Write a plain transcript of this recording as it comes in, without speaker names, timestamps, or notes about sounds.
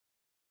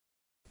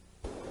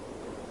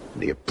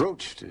The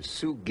approach to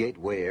Sioux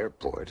Gateway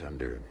Airport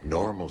under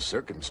normal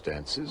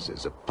circumstances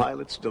is a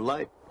pilot's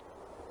delight.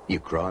 You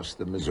cross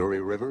the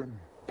Missouri River,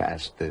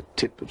 past the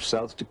tip of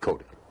South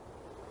Dakota.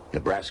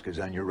 Nebraska's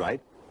on your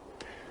right.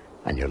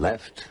 On your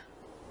left,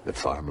 the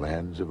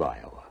farmlands of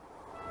Iowa.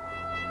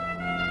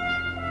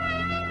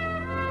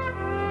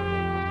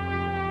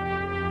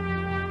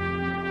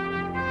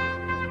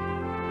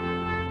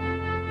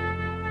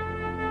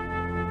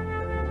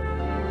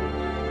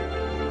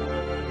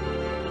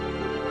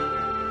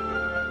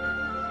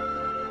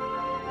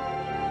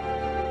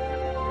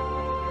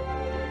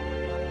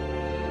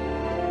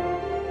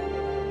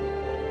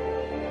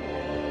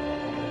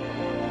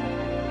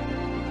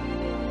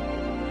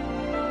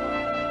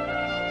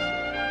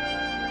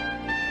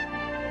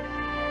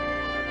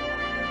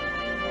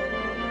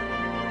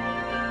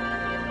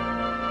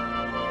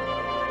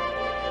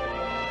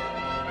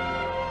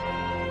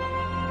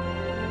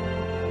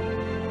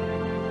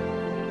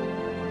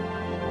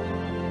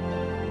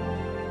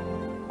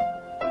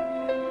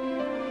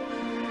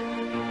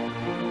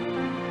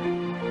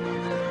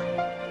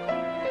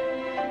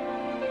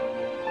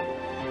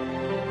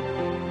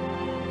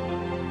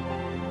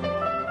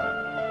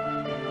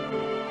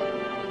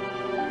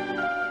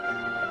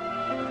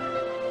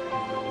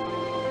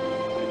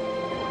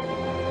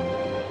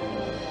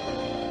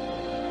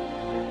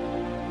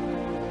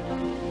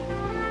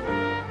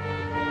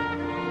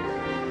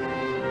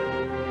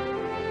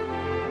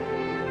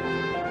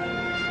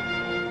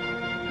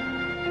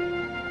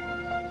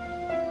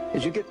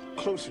 As you get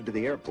closer to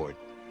the airport,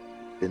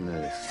 in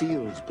the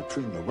fields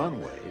between the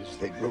runways,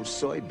 they grow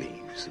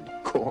soybeans and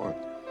corn.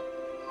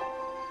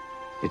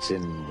 It's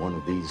in one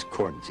of these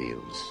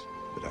cornfields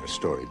that our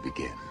story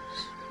begins.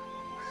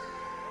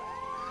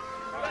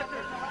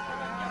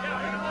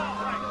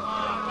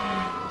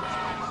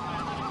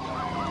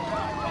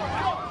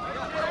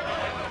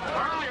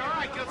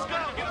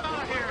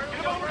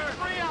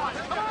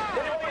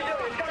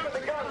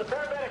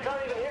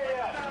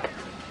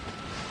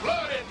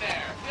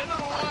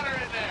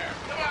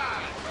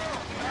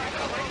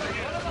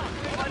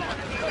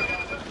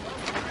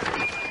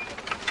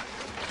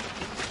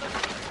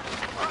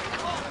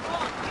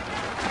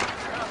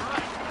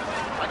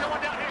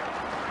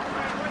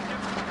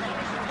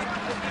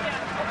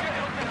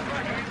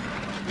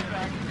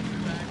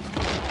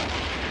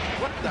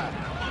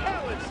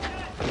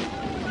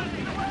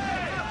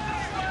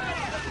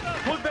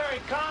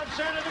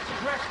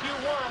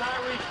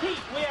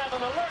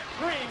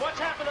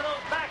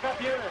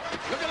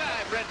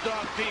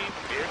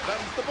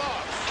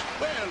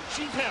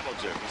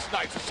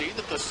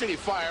 City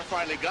fire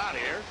finally got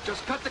here.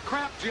 Just cut the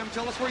crap, Jim.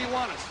 Tell us where you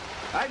want us.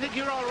 I think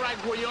you're all right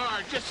where you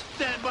are. Just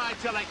stand by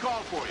till I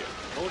call for you.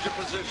 Hold your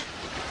position.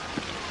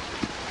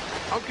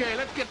 Okay,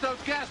 let's get those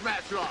gas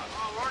masks on.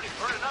 Oh, we're already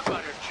burning up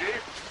out here,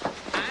 Chief.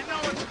 I know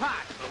it's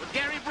hot, but with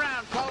Gary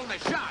Brown calling the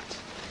shots,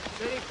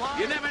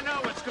 you never know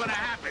what's going to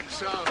happen,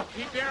 so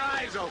keep your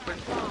eyes open.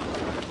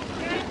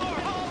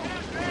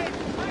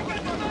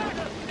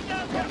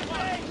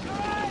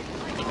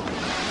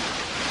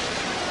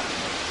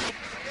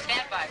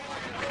 Stand by.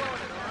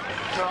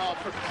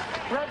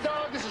 Red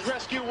Dog, this is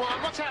Rescue 1.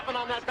 What's happened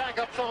on that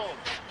backup phone?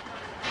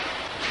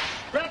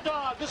 Red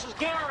Dog, this is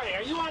Gary.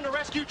 Are you on the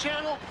rescue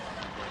channel?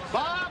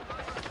 Bob?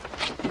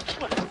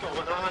 What's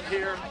going on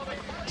here?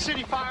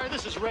 City Fire,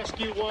 this is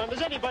Rescue 1.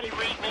 Does anybody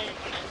read me?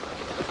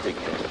 Big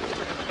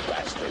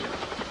bastard.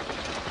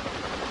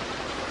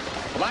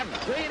 Come on,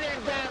 read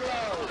it down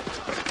low.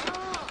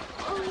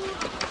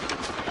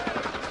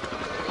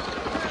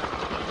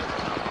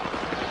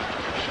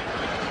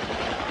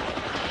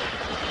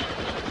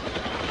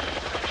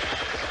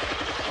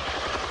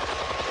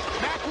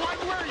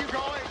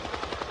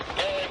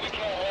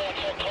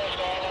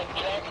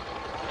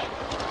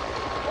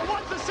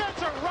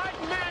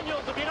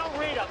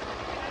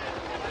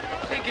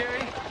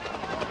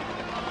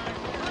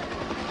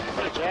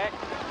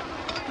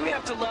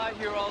 To lie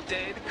here all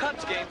day. The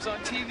Cubs game's on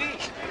TV.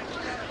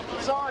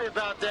 Sorry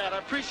about that. I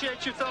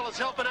appreciate you fellas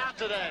helping out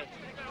today.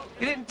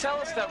 You didn't tell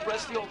us that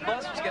rusty old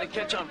bus was going to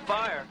catch on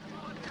fire.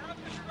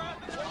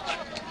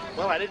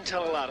 Well, I didn't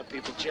tell a lot of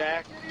people,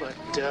 Jack, but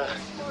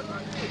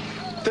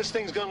if this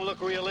thing's going to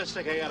look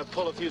realistic, I got to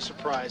pull a few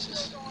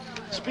surprises.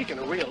 Speaking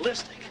of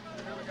realistic,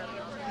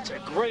 it's a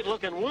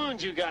great-looking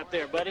wound you got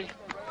there, buddy.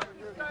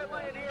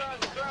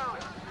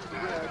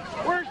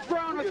 Where's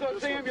Brown with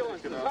those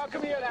ambulances? How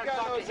come he hasn't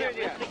got those in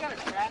yet? They got a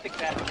traffic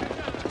stop.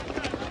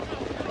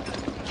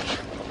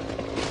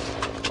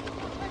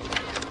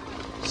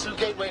 Sioux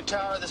Gateway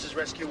Tower, this is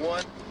Rescue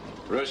 1.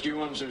 Rescue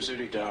 1, Sioux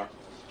City Tower.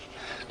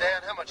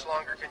 Dan, how much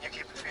longer can you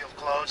keep the field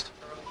closed?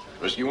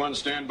 Rescue 1,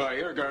 stand by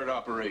air guard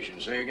operation.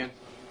 Say again?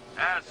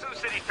 Sioux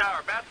City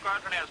Tower, Bat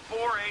Squadron has 4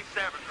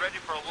 A-7s ready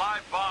for a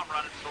live bomb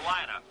run at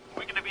Salina.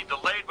 We going to be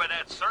delayed by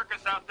that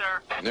circus out there?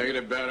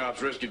 Negative, Bad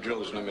Ops. Rescue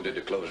drill is limited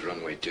to close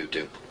runway 22.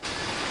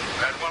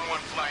 Bat 11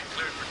 flight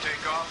cleared for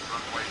takeoff,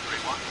 runway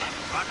 31.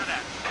 Roger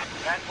that.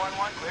 Bat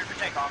 11 cleared for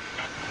takeoff.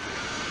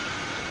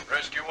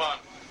 Rescue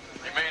 1,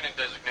 remain in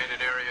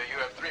designated area.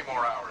 You have 3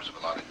 more hours. hours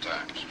of allotted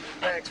times.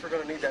 Thanks, we're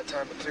going to need that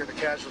time to clear the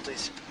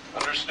casualties.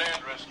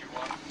 Understand, Rescue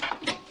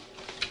 1.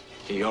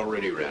 He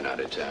already ran out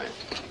of time.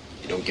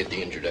 You don't get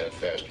the injured out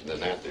faster than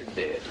that, they're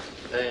dead.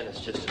 Man,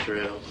 it's just a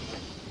drill.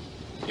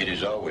 It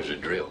is always a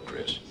drill,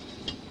 Chris.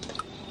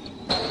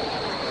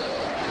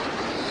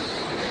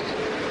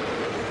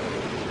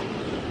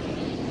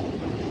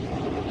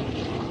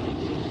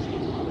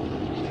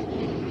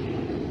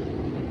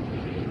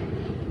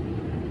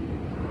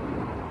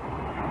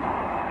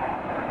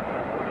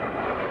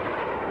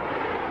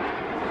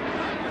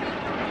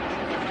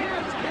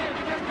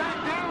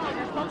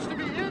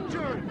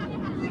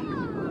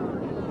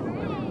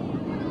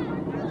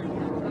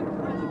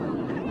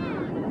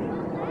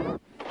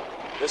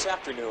 This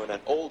afternoon,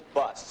 an old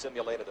bus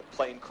simulated a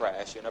plane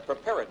crash in a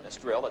preparedness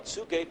drill at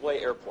Sioux Gateway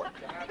Airport.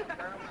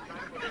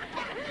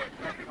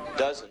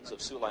 Dozens of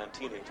Siouxland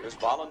teenagers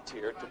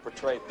volunteered to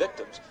portray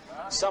victims.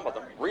 Some of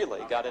them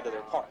really got into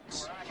their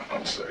parts.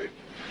 I'll say.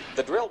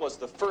 The drill was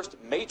the first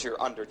major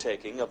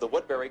undertaking of the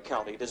Woodbury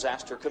County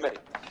Disaster Committee,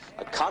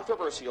 a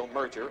controversial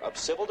merger of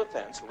civil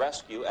defense,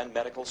 rescue, and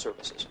medical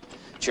services.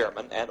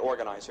 Chairman and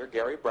organizer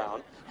Gary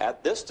Brown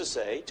had this to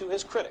say to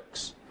his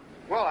critics.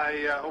 Well,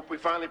 I hope we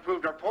finally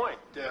proved our point.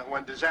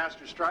 When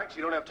disaster strikes,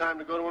 you don't have time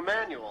to go to a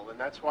manual, and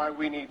that's why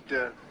we need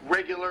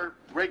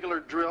regular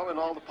drill in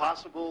all the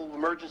possible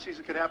emergencies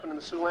that could happen in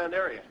the Siouxland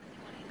area.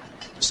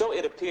 So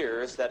it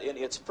appears that in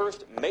its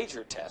first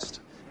major test,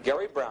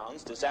 Gary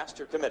Brown's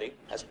disaster committee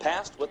has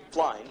passed with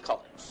flying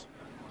colors.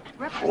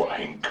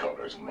 Flying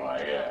colors, my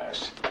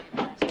ass.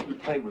 We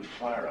played with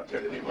fire up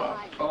there, didn't he, Bob?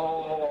 Oh,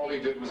 all he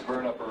did was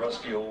burn up a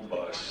rusty old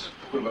bus.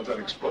 What about that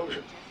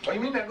explosion? Oh, you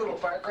mean that little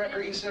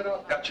firecracker he set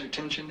off? Got your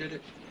attention, did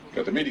it?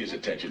 Got the media's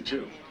attention,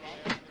 too.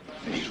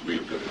 And he's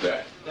real good at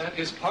that. That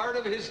is part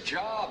of his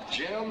job,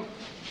 Jim.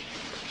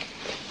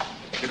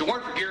 If it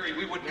weren't for Gary,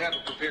 we wouldn't have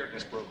a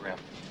preparedness program.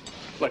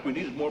 Like we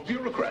needed more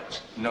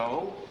bureaucrats.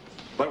 No,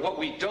 but what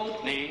we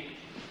don't need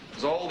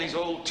is all these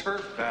old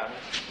turf battles.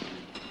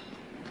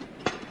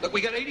 Look,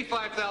 we got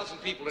 85,000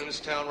 people in this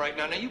town right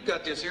now. Now, you've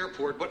got this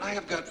airport, but I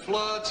have got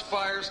floods,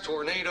 fires,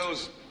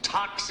 tornadoes,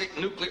 toxic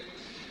nuclear...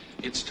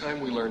 It's time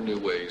we learn new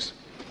ways.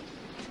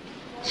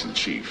 Listen,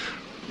 Chief,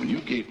 when you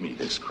gave me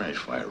this crash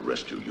fire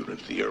rescue unit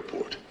at the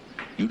airport,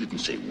 you didn't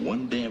say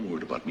one damn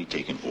word about me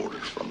taking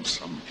orders from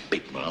some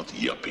big-mouth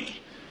yuppie.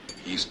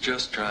 He's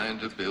just trying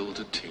to build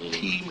a team.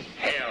 Team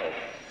hell.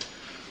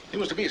 He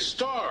was to be a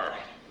star.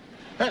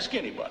 Ask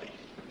anybody.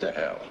 What the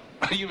hell?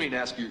 You mean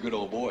ask your good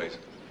old boys?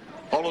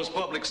 All those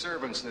public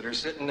servants that are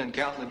sitting and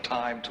counting the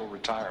time till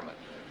retirement.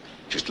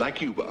 Just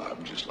like you,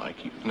 Bob, just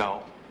like you.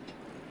 No,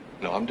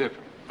 I'm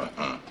different.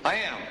 I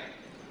am.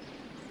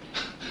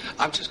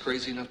 I'm just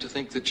crazy enough to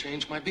think that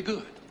change might be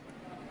good.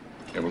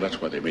 Yeah, well,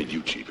 that's why they made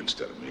you chief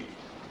instead of me.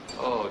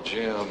 Oh,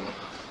 Jim.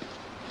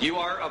 You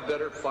are a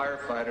better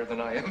firefighter than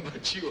I am,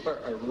 but you are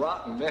a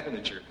rotten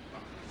manager.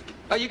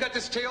 Oh, you got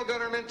this tail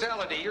gunner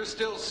mentality. You're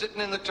still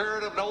sitting in the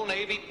turret of an old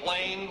Navy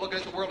plane looking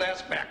at the world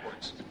ass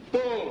backwards.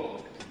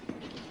 Boom!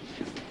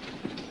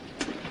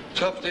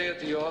 Tough day at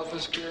the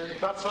office, Gary?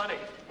 Not funny.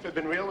 If it had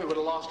been real, we would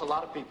have lost a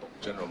lot of people.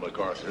 General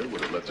MacArthur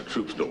would have let the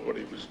troops know what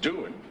he was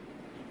doing.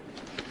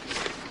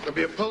 There'll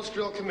be a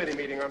post-drill committee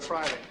meeting on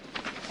Friday.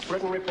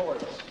 Written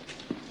reports.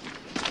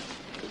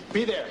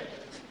 Be there.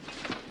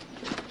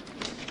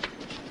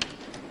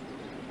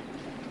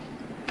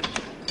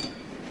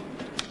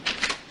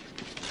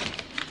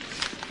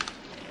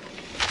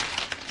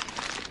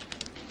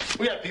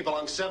 We had people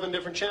on 7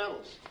 different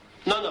channels.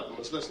 None of them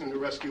was listening to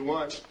Rescue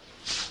 1.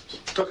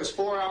 Took us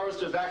 4 hours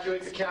to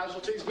evacuate the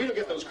casualties. We don't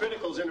get those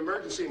criticals in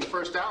emergency in the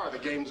first hour, the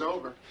game's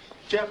over.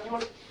 Jeff,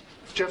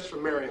 Jeff's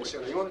from Marion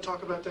Center. You want to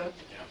talk about that?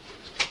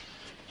 Yeah.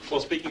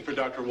 Well, speaking for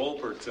Dr.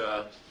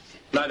 Wolpert,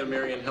 neither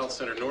Marion Health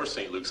Center nor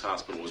St. Luke's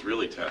Hospital was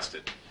really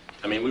tested.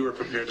 I mean, we were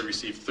prepared to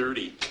receive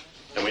 30,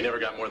 and we never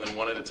got more than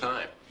 1 at a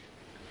time.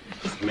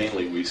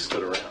 Mainly, we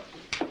stood around.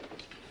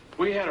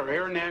 We had our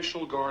Air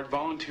National Guard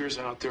volunteers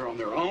out there on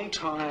their own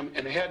time,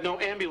 and they had no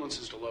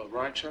ambulances to load,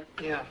 right, Chuck?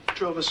 Yeah,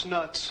 drove us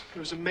nuts.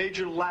 There was a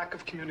major lack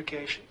of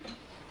communication.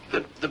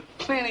 The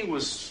planning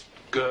was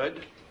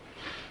good.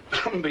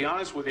 I'm going to be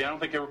honest with you, I don't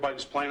think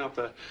everybody's playing off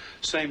the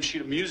same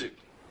sheet of music.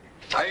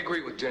 I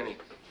agree with Jenny.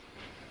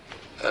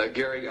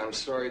 Gary, I'm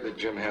sorry that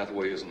Jim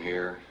Hathaway isn't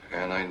here,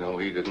 and I know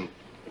he didn't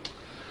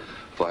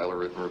file a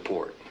written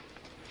report.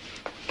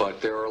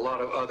 But there are a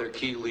lot of other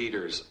key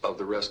leaders of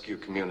the rescue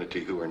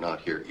community who are not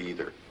here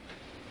either.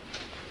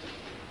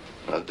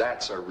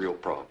 That's our real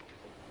problem.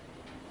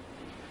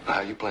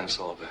 How do you plan to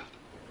solve that?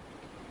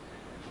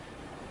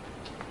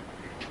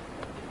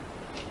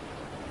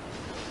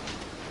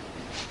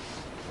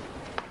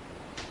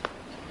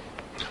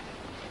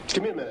 Just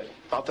give me a minute.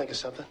 I'll think of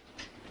something.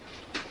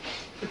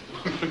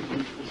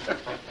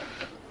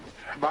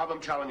 Bob,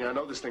 I'm telling you, I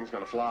know this thing's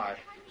going to fly.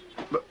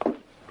 But,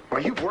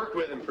 well, you've worked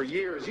with him for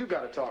years. You've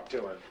got to talk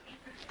to him.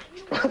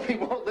 If he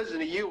won't listen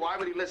to you, why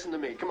would he listen to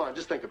me? Come on,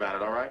 just think about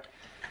it, all right?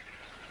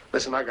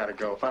 Listen, I got to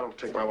go. If I don't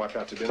take my wife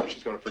out to dinner,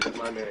 she's going to forget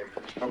my name.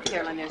 Okay.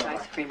 Carolyn, there's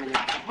ice cream in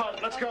there. Come on,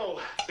 let's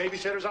go.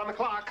 Babysitter's on the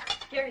clock.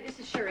 Gary, this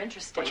is sure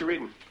interesting. What you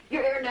reading?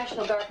 Your Air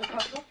National Guard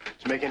proposal.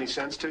 Does it make any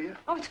sense to you?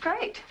 Oh, it's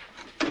great.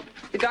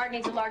 The Guard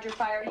needs a larger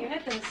fire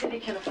unit than the city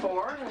can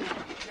afford, and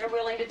they're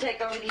willing to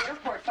take over the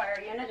airport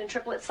fire unit and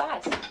triple its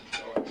size.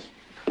 Well,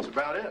 that's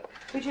about it.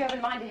 Who'd you have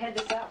in mind to head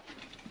this out?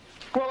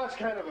 Well, that's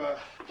kind of a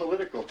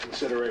political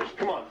consideration.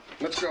 Come on,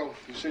 let's go.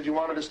 You said you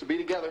wanted us to be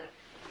together.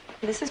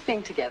 This is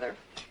being together.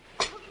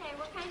 Okay,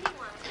 what kind do you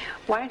want?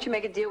 Why don't you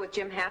make a deal with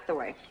Jim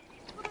Hathaway?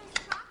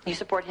 You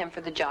support him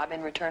for the job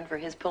in return for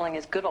his pulling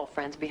his good old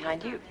friends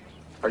behind you.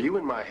 Are you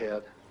in my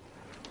head?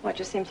 Well, it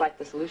just seems like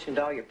the solution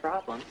to all your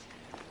problems.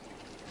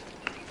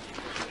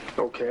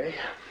 Okay.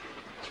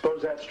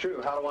 Suppose that's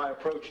true. How do I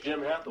approach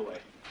Jim Hathaway?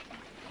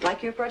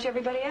 Like you approach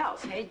everybody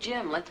else. Hey,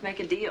 Jim, let's make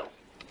a deal.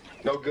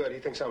 No good. He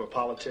thinks I'm a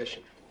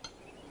politician.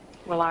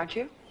 Well, aren't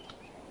you?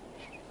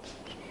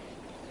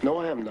 No,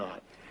 I am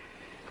not.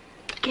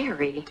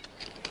 Gary,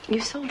 you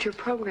sold your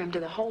program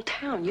to the whole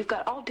town. You've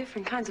got all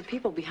different kinds of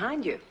people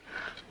behind you.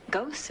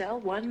 Go sell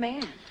one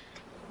man.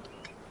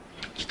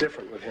 It's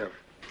different with him.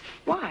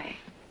 Why?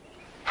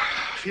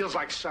 Feels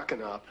like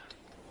sucking up.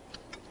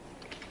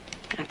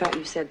 I thought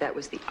you said that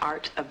was the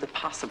art of the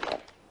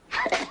possible.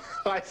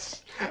 I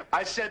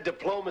said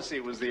diplomacy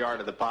was the art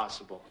of the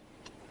possible.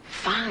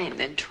 Fine,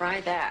 then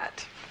try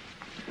that.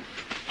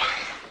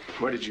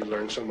 Where did you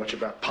learn so much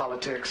about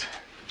politics?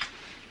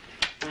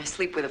 I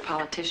sleep with a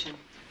politician.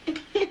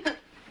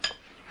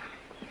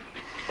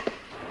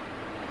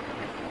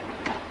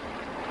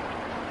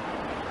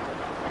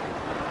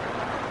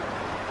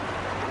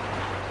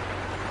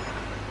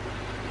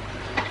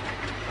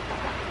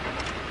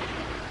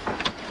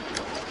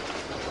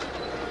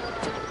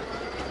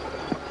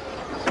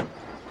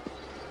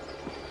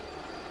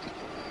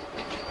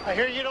 I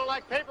hear you don't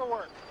like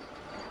paperwork.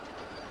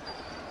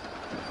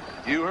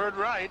 You heard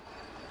right.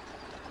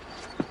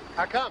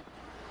 How come?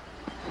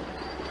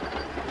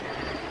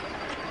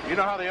 You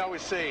know how they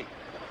always say,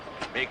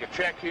 make a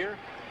check here?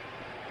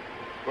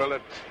 Well,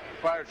 that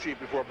fire chief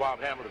before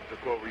Bob Hamilton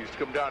took over used to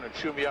come down and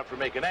chew me up for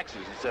making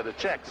X's instead of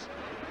checks.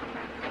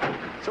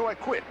 So I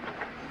quit.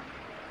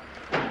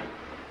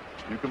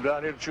 You come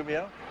down here to chew me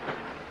out?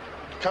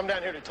 Come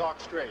down here to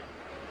talk straight.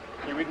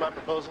 You read my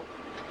proposal?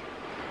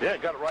 Yeah,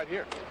 got it right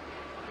here.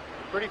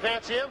 Pretty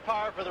fancy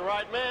empire for the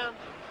right man.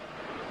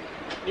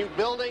 New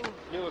building,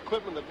 new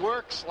equipment that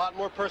works, a lot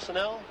more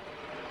personnel.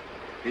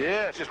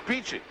 Yeah, it's just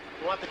peachy.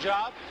 You want the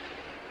job?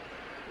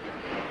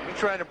 You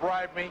trying to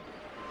bribe me?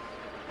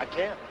 I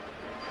can't.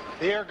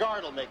 The Air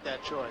Guard will make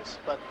that choice,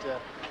 but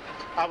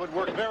I would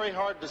work very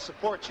hard to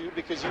support you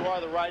because you are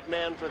the right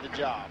man for the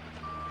job.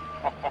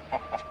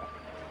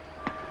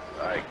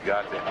 I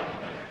got it.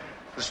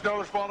 The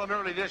snow's falling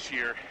early this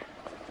year.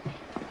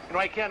 You know,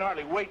 I can't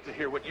hardly wait to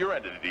hear what your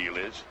end of the deal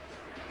is.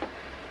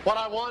 What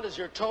I want is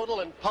your total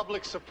and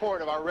public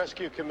support of our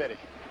rescue committee.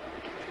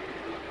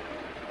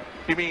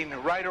 You mean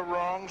right or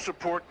wrong,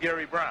 support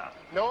Gary Brown?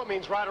 No, it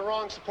means right or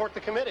wrong, support the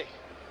committee.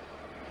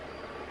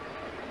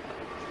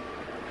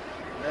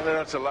 And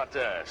that's a lot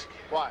to ask.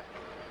 Why?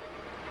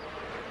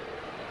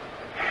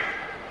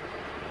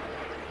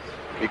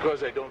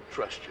 Because I don't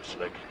trust you,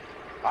 Slick.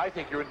 I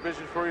think you're in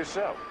business for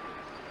yourself.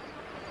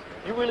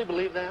 You really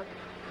believe that?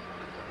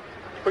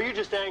 Or are you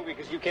just angry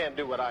because you can't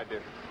do what I do?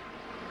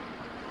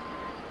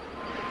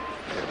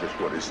 Yeah, just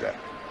what is that?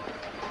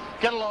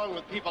 Get along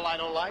with people I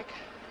don't like.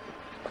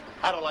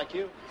 I don't like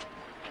you.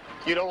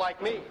 You don't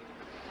like me.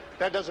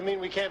 That doesn't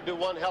mean we can't do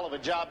one hell of a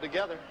job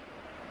together.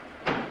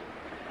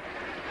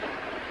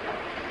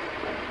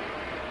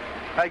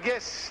 I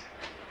guess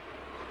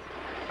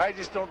I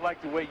just don't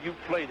like the way you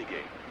play the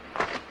game.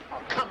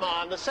 Oh, come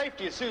on. The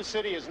safety of Sioux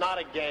City is not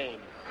a game.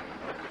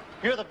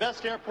 You're the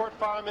best airport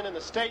fireman in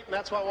the state, and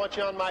that's why I want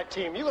you on my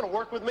team. You going to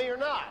work with me or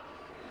not?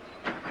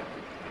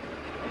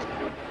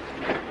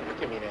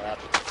 Give me that.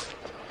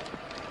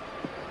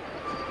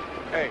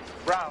 Hey,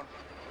 Brown.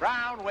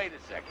 Brown, wait a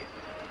second.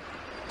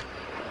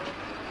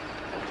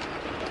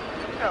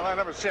 Well, I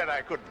never said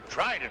I couldn't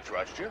try to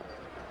trust you.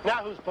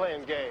 Now who's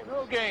playing games?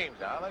 No games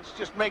now. Let's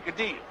just make a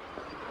deal.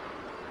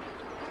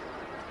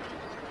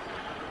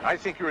 I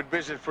think you're in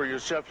business for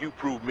yourself. You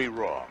prove me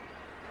wrong.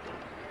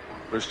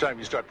 First time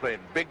you start playing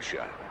big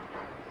shot,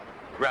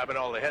 grabbing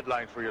all the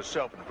headlines for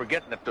yourself and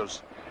forgetting that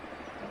those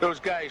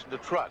guys in the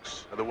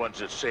trucks are the ones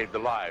that saved the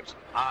lives.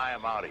 I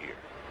am out of here.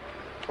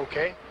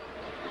 Okay.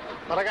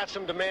 But I got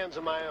some demands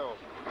of my own.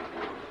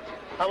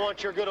 I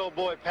want your good old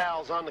boy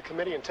pals on the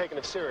committee and taking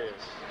it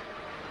serious.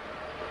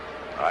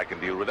 I can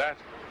deal with that,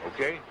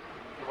 okay?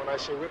 When I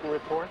say written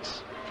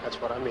reports, that's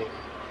what I mean.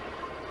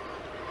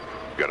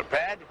 Got a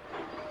pad?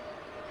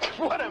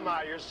 What am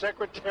I, your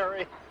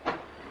secretary?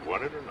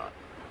 Want it or not?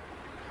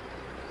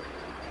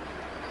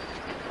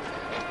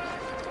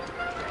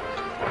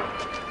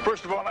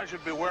 First of all, I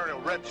should be wearing a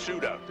red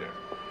suit out there.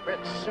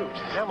 Red suit?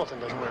 Hamilton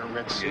doesn't wear a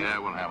red suit. Yeah,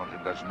 well,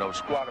 Hamilton doesn't know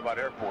squat about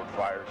airport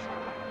fires.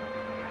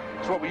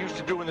 It's what we used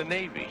to do in the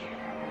Navy.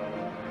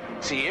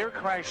 See, air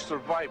crash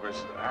survivors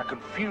are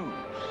confused.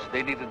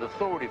 They need an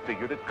authority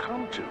figure to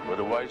come to,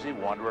 otherwise they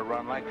wander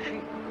around like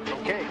sheep.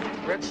 Okay,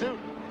 red suit.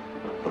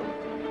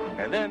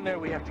 And then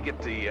we have to get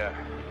the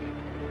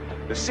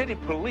city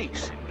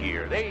police in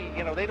gear.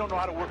 They don't know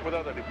how to work with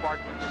other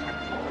departments.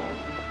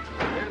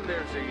 And then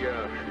there's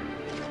the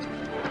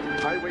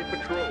highway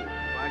patrol.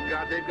 My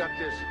God, they've got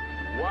this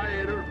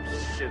Wyatt Earp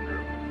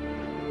syndrome.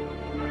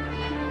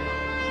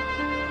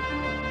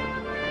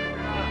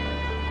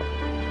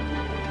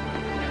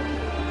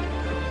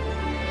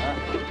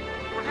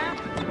 What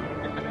happened?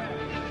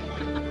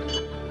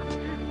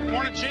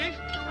 Morning, Chief.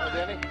 Hello,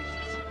 Denny.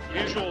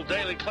 Usual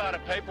daily cloud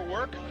of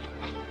paperwork.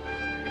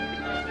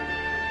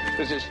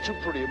 This is too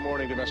pretty a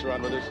morning to mess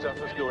around with this stuff.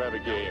 Let's go have a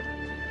game.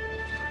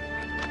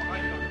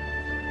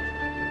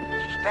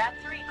 Bat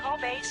 3, call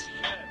base.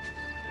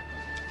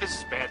 This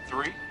is Bat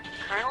 3.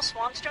 Colonel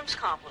Swanstrom's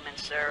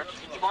compliments, sir.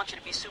 He wants you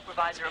to be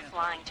supervisor of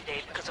flying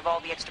today because of all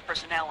the extra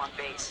personnel on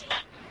base.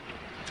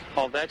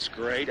 Oh, that's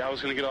great. I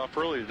was going to get off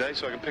early today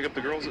so I can pick up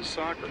the girls at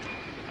soccer.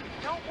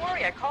 Don't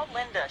worry, I called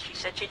Linda. She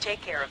said she'd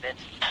take care of it.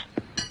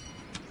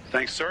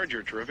 Thanks, Sarge.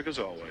 You're terrific as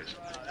always.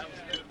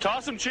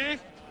 Toss him,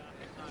 Chief.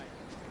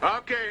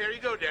 Okay, here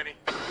you go, Denny.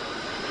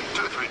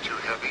 232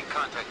 Heavy,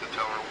 contact the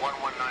tower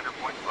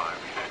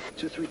 119.5.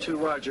 232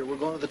 Roger, we're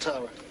going to the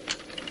tower.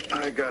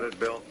 I got it,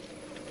 Bill.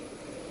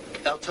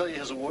 I'll tell you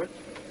his award.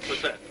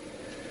 What's that?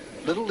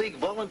 Little League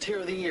Volunteer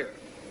of the Year.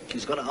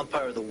 He's going to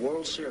umpire the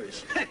World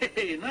Series.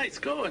 Hey, nice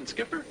going,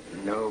 Skipper.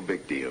 No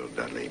big deal,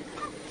 Dudley.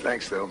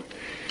 Thanks, though.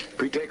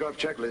 Pre-takeoff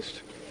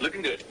checklist.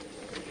 Looking good.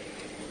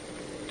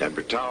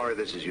 Denver Tower,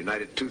 this is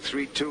United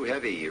 232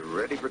 Heavy.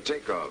 Ready for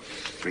takeoff.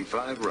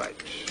 35 right.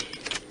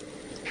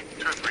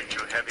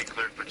 232 Heavy,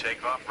 cleared for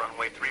takeoff,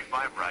 runway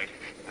 35 right.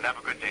 And have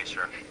a good day,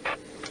 sir.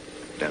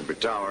 Denver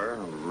Tower,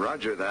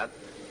 roger that.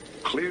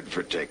 Cleared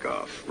for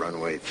takeoff.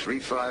 Runway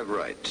 35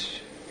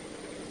 right.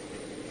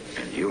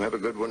 And you have a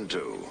good one,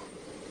 too.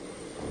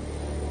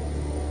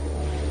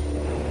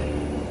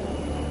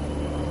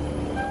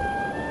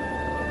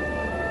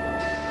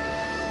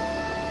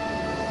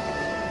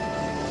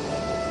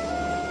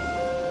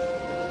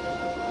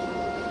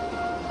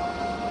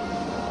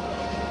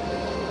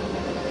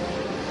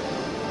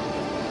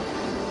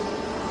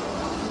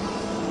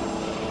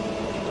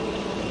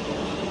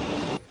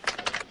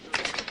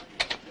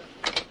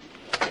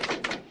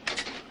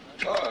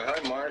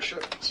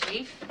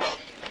 Chief,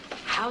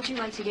 how'd you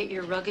like to get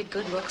your rugged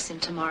good looks in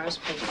tomorrow's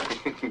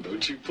paper?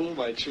 Don't you pull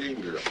my chain,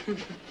 girl.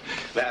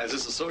 Now, is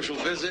this a social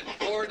visit,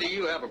 or do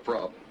you have a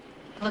problem?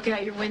 Look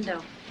out your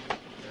window.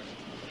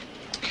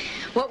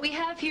 What we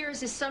have here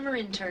is a summer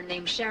intern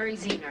named Shari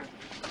Zener.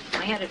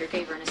 My editor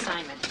gave her an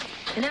assignment.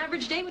 An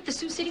average day with the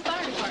Sioux City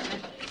Fire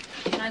Department.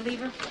 Can I leave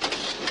her?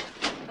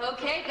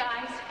 Okay,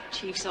 guys.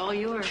 Chief's all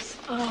yours.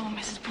 Oh,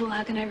 Mrs. Poole,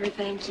 how can I ever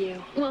thank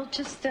you? Well,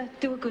 just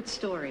do a good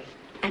story.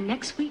 And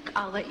next week,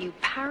 I'll let you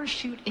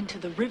parachute into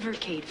the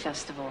Rivercade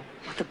Festival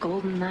with the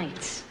Golden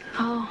Knights.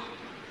 Oh,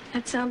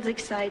 that sounds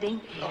exciting.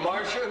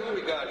 Marcia, who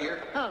we got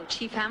here? Oh,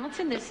 Chief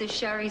Hamilton, this is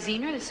Shari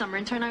Zener, the summer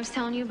intern I was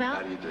telling you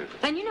about. How do you do?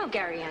 And you know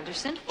Gary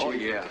Anderson. Oh,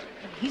 yeah.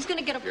 He's going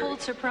to get a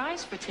Pulitzer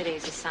Prize for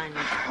today's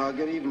assignment. I'll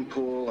get even,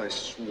 Poole, I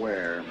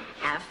swear.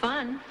 Have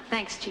fun.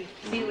 Thanks, Chief.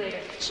 See you later.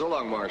 So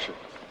long, Marcia.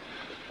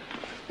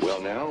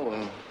 Well, now,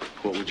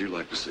 what would you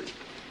like to see?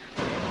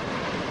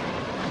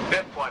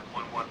 Bed Flight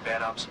 11,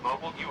 Bad Ops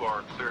Mobile. You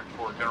are cleared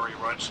for gunnery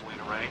run,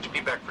 Salina Range. Be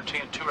back for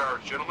 10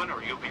 2-hours, gentlemen,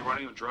 or you'll be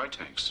running the dry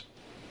tanks.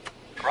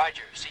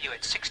 Roger. See you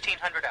at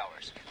 1600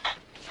 hours.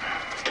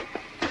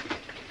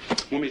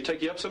 Want me to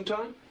take you up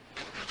sometime?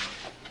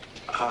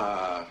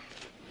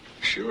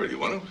 Sure. Do you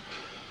want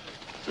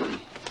to?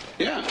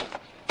 Yeah.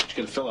 But you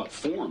got to fill out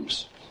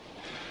forms.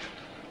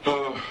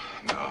 Oh,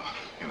 no.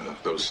 You know,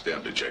 those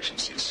stamped ejection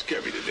seats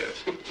scare me to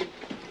death.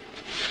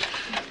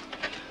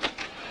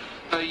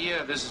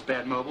 Yeah, this is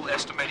Bad Mobile.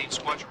 Estimating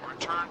squadron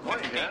return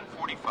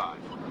 1545.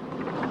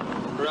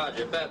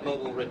 Roger. Bat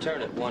Mobile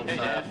return at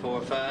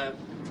 1545.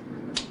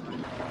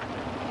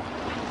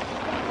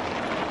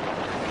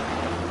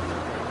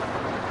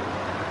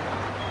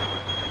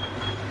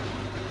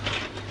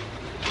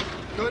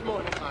 Good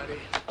morning, Heidi.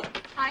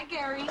 Hi,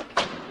 Gary.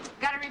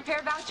 Got a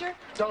repair voucher?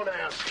 Don't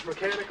ask.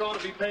 Mechanic ought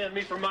to be paying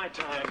me for my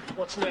time.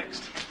 What's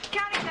next?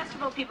 County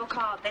Festival people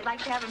called. They'd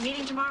like to have a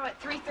meeting tomorrow at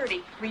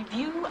 3:30.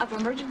 Review of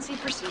emergency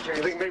procedures.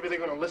 You think maybe they're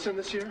going to listen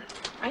this year?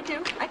 I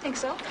do. I think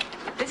so.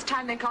 This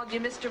time they called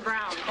you Mr.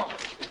 Brown. Oh.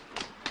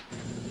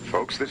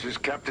 Folks, this is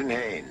Captain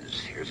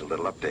Haynes. Here's a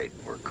little update.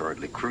 We're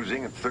currently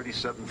cruising at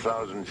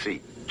 37,000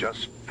 feet,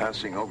 just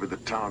passing over the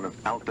town of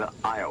Alta,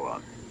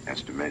 Iowa.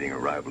 Estimating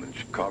arrival in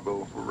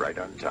Chicago right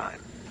on time.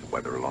 The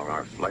weather along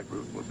our flight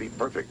route will be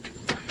perfect.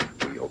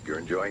 We hope you're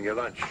enjoying your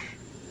lunch.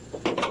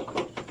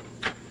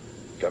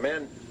 Come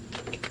in.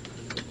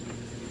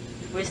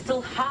 We're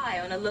still high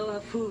on aloha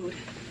food.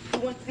 Who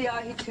wants the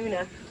ahi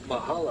tuna?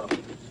 Mahalo.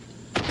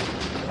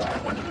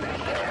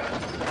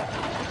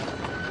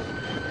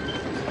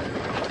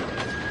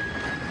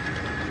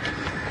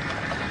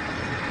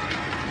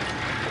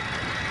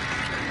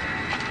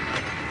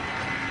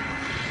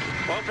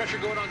 Oil pressure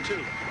going on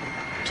 2.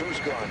 2's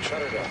gone.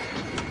 Shut it off.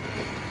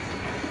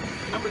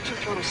 Number 2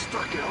 throttle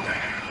stuck, Al.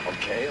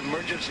 Okay,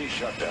 emergency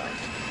shutdown.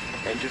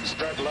 Engine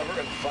start lever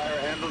and fire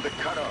handle to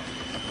cut off.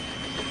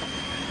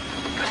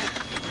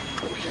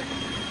 Okay.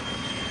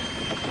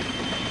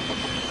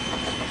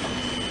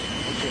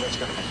 Okay, let's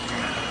go.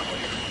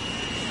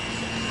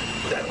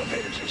 The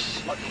elevators are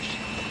sluggish.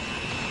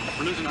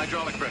 We're losing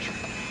hydraulic pressure.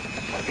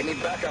 I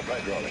need backup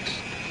hydraulics.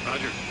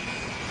 Roger.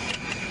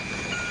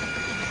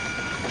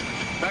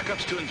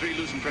 Backups 2 and 3,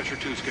 losing pressure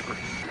 2, Skipper.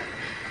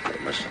 They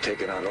must have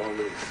taken out all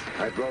the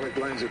hydraulic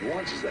lines at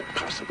once. Is that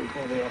possible?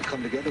 Well, they all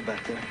come together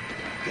back there.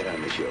 Get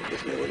on this yoke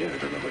with me, will you? I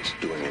don't know if it's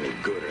doing any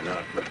good or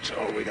not, but it's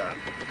all we got.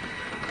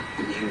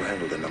 You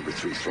handle the number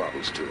 3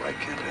 throttles, too. I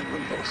can't handle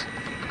them both.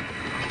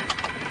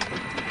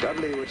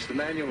 Dudley, what's the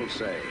manual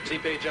say? See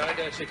page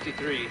I-63.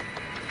 232,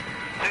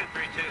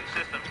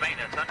 systems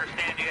maintenance.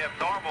 Understand you have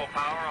normal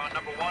power on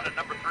number 1 and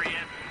number 3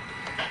 engines.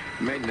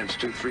 Maintenance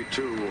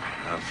 232,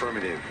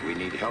 affirmative. We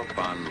need help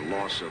on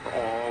loss of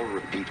all,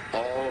 repeat,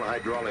 all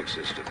hydraulic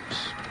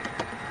systems.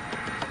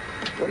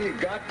 What do you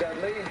got,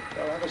 Dudley?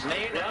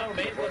 Main out,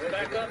 main was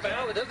back up,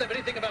 Al. It doesn't have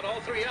anything about all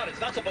 3 out. It's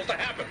not supposed to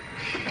happen.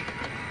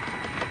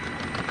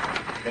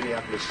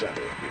 Minneapolis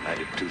Center,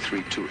 United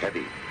 232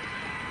 Heavy.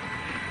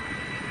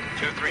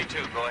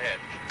 232, go ahead.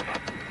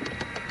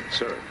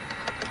 Sir,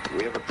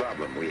 we have a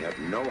problem. We have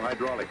no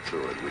hydraulic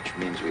fluid, which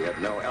means we have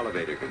no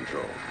elevator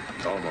control.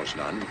 Almost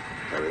none.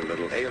 Very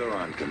little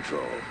aileron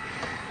control.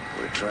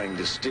 We're trying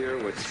to steer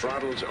with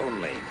throttles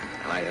only.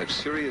 I have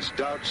serious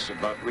doubts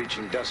about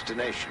reaching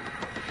destination.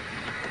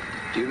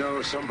 Do you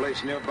know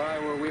someplace nearby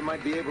where we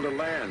might be able to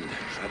land?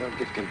 If I don't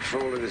get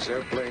control of this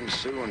airplane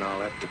soon,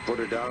 I'll have to put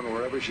her down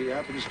wherever she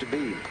happens to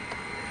be.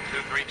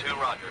 232,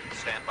 roger.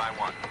 Stand by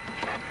 1.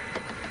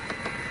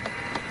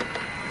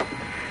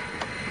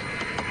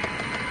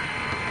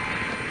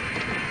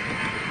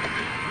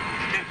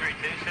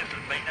 232,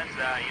 systems maintenance.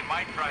 You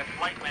might try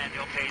flight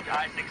manual page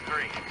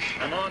I-63.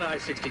 I'm on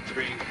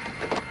I-63.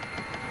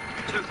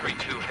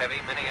 232 Heavy,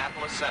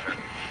 Minneapolis Center.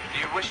 Do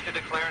you wish to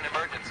declare an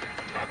emergency?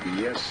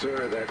 Yes,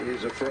 sir, that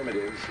is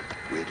affirmative.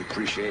 We'd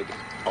appreciate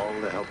all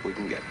the help we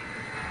can get.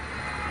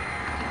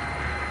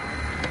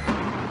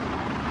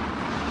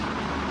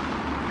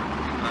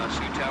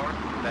 Sioux Tower,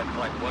 that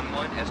flight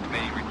 11,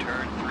 estimated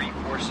return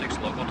 346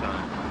 local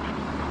time.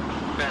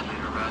 Bad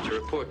leader, roger.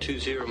 Report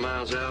 20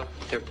 miles out.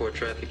 Airport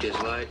traffic is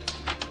light.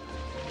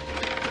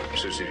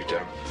 Sioux City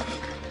Tower.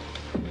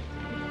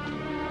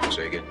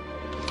 Say again.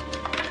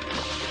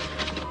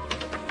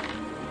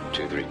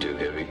 232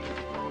 Heavy.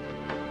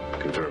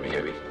 Confirming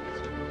Heavy.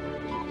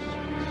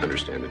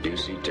 Understand the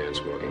DC-10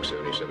 squawking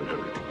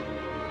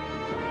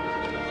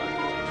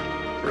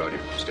 7700. Roger,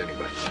 standing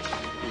by.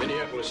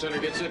 Minneapolis Center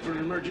gets set for an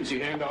emergency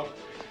handoff.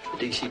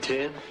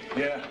 DC-10?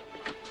 Yeah.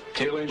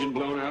 Tail engine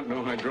blown out,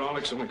 no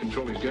hydraulics. Only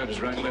control he's got is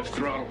right and left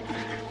throttle.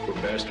 Poor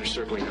bastard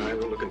circling high.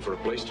 We're looking for a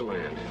place to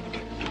land.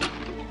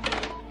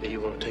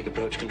 You want to take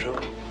approach control?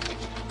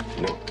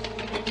 No.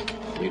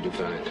 You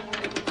defined.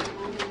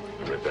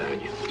 I'm right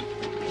behind you.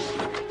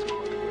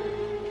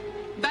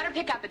 Better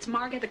pick up. It's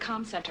Marg at the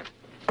comm center.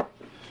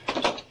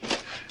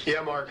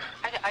 Yeah, Marg.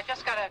 I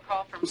just got a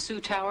call from Sioux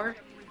Tower.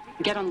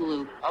 Get on the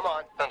loop. I'm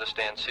on.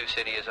 Understand Sioux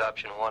City is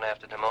option 1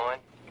 after Des Moines.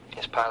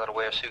 Is pilot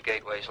aware Sioux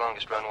Gateway's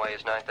longest runway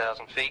is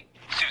 9,000 feet?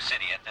 Sioux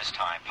City at this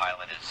time.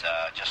 Pilot is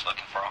just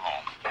looking for a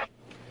home.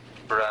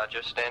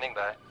 Roger, standing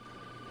by.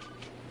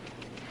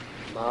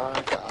 My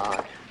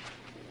God.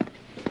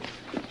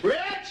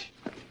 Rich!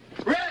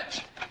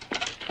 Rich!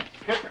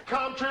 Get the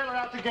comm trailer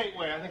out the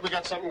gateway. I think we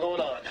got something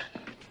going on.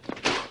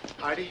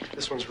 Heidi,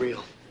 this one's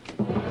real.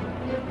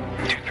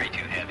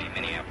 232 Heavy,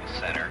 Minneapolis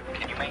Center.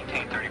 Can you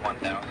maintain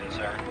 31,000,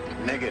 sir?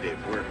 Negative.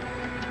 We're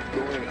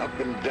going up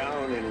and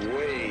down in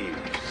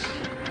waves.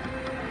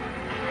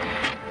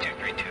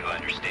 232,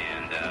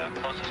 understand.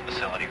 Closest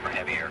facility for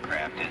heavy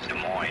aircraft is Des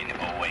Moines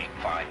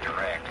 085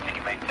 direct. Can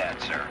you make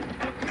that, sir?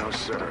 No,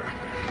 sir.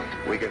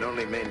 We can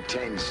only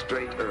maintain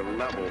straight or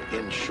level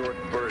in short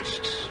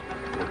bursts.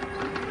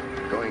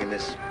 We're going in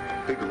this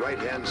big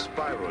right-hand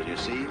spiral, you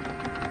see?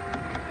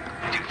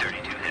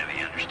 232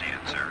 Heavy,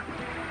 understand, sir.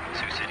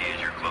 Sioux City is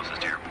your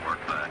closest airport,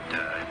 but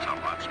it's a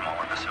lot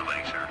smaller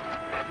facility, sir.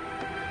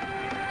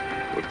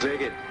 We'll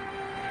take it.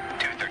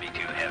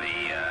 232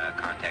 Heavy,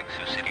 contact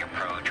Sioux City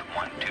approach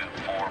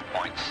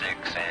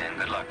 124.6, and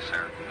good luck,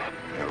 sir.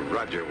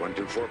 Roger,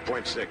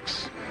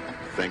 124.6.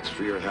 Thanks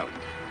for your help.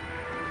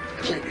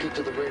 Can't get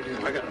to the radio.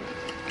 I got him.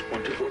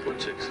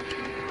 124.6.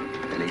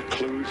 Any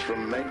clues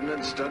from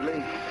maintenance,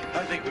 Dudley?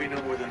 I think we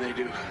know more than they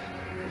do.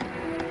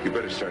 You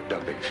better start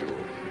dumping fuel.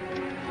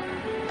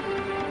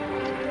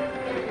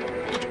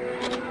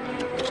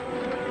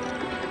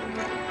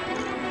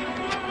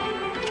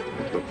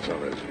 Look,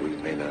 fellas, we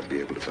may not be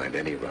able to find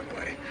any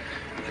runway.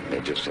 And may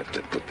just have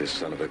to put this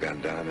son of a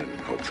gun down and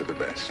hope for the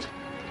best.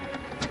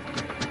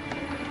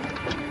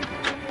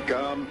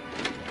 Come.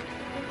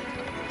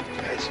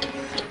 Guys.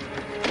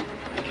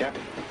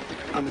 Captain.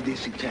 I'm a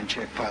DC-10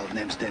 check pilot.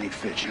 Name's Denny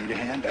Fitch. You need a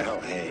hand? Al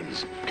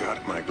Haynes. God,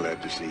 am I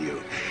glad to see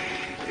you.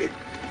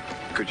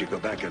 Could you go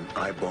back and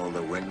eyeball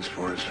the wings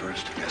for us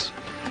first? Yes.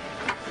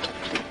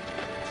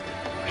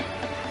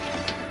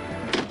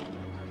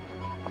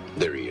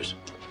 There he is.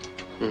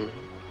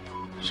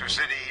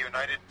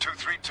 United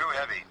 232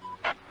 Heavy.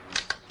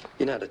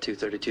 United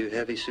 232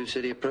 Heavy, Sioux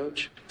City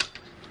approach.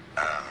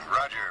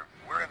 Roger.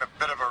 We're in a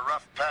bit of a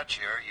rough patch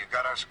here. You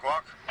got our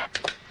squawk?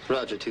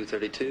 Roger,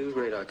 232.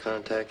 Radar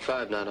contact,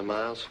 5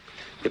 miles.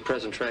 Your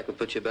present track will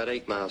put you about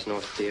 8 miles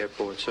north of the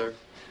airport, sir.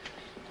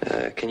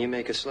 Can you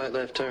make a slight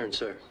left turn,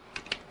 sir?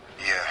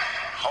 Yeah.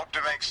 Hope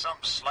to make some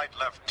slight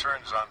left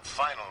turns on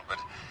final, but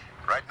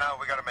right now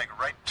we got to make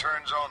right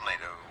turns only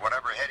to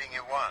whatever heading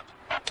you want.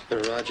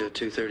 Roger,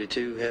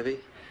 232 Heavy.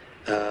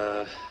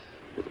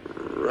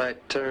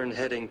 Right turn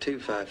heading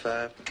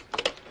 255.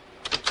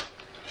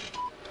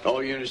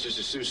 All units, this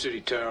is Sioux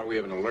City Tower. We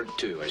have an alert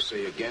 2. I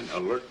say again,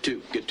 alert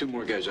 2. Get 2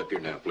 more guys up here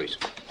now, please.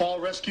 All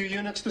rescue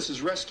units, this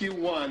is Rescue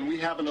 1. We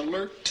have an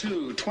alert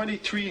 2,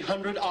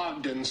 2300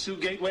 Ogden, Sioux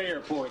Gateway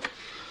Airport.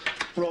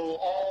 Roll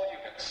all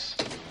units.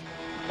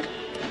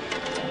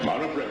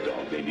 Mount up, Red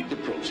Dog. They need the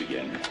pros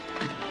again.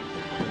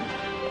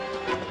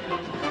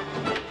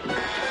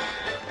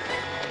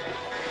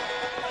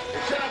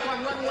 Set up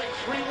on runway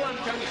 31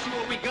 till we see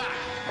what we got.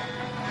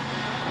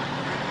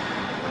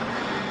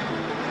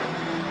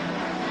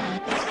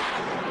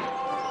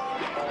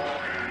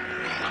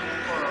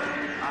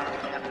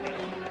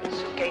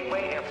 Sioux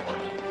Gateway Airport.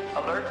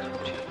 Alert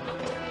 2.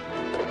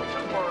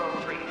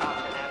 403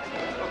 Ogden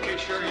Avenue. Okay,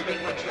 sure, you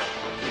make my truck.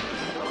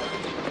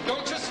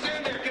 Don't just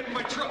stand there, get in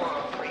my truck.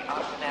 403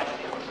 Ogden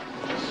Avenue.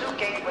 Sioux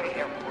Gateway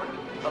Airport.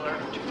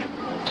 Alert 2.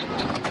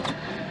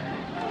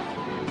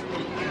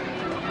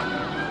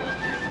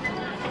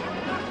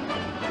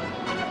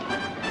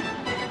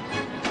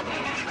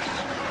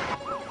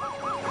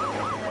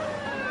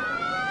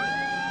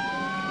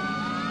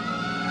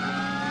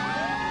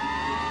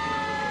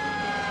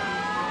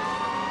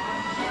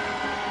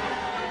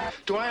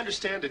 Do I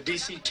understand a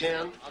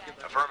DC-10?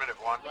 Affirmative,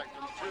 1.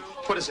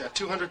 What is that,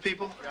 200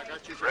 people?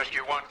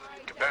 Rescue 1,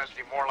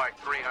 capacity more like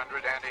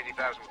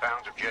 380,000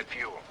 pounds of jet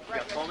fuel.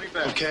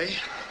 Okay.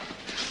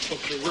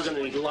 Okay, we're going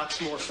to need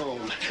lots more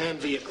foam and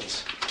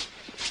vehicles.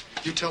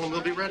 You tell them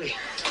we'll be ready.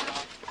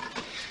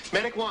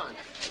 Medic 1.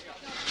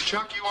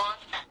 Chuck, you on?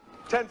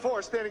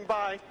 10-4, standing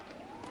by.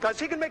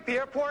 Guys, he can make the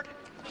airport?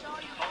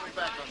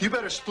 You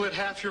better split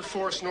half your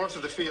force north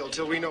of the field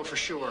till we know for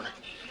sure.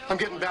 I'm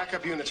getting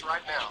backup units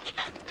right now.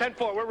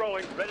 10-4, we're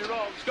rolling. Ready to roll.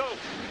 Let's go.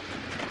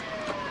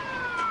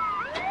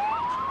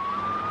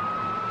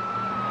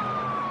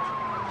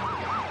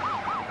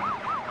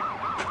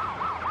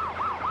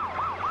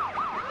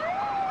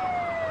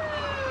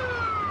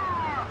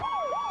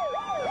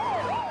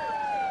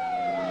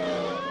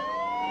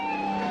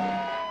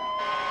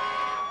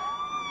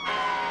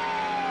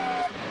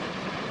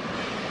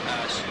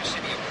 Sioux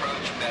City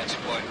approach, bad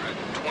squadron,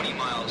 20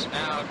 miles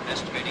out,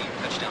 estimating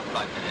touchdown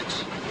 5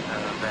 minutes.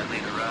 Bad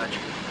leader, Roger.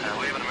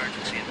 We have an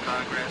emergency in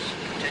progress.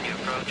 Continue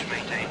approach,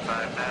 maintain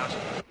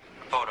 5,000.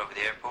 Report over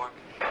the airport.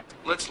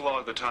 Let's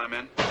log the time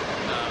in.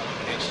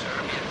 Okay,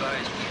 sir. Be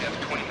advised, we have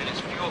 20 minutes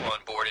fuel on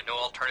board and no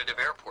alternative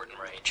airport in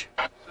range.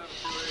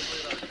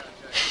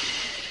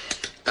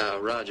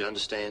 Roger,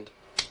 understand.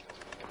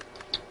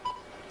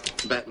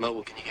 Bat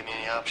Mobile, can you give me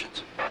any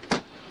options?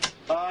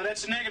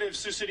 That's negative,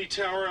 Sioux City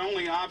Tower.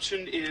 Only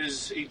option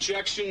is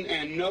ejection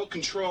and no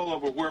control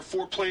over where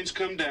 4 planes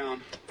come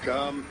down.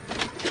 Come.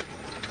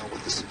 Know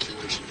what the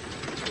situation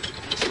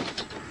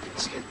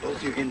is.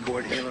 Both your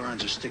inboard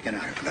ailerons are sticking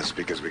out. That's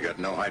because we got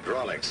no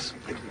hydraulics.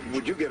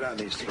 Would you get on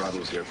these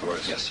throttles here for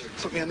us? Yes, sir.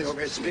 Put me on the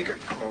overhead speaker.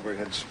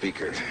 Overhead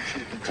speaker.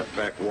 Cut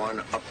back 1,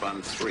 up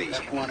on 3.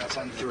 Back 1, up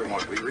on 3.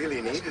 What we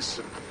really need is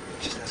some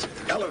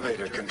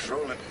elevator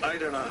control, and I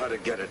don't know how to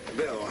get it.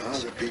 Bill,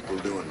 how's the people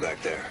doing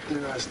back there?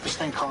 This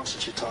thing calls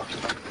that you talked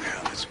about. Yeah,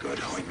 that's good.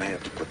 We may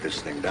have to put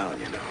this thing down,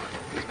 you know.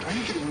 I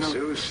ain't getting no...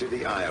 Sioux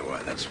City,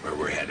 Iowa. That's where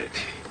we're headed.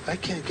 I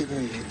can't get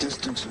any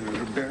distance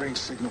or bearing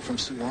signal from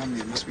Sioux Army.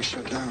 It must be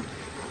shut down.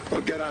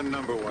 Well, get on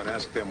number 1.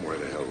 Ask them where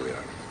the hell we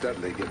are.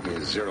 Dudley, give me a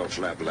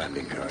 0-flap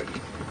landing card.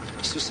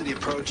 Sioux City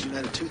approach,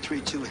 United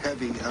 232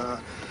 Heavy.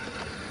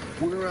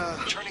 We're,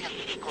 Turning the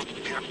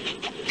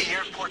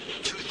airport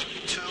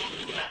 232.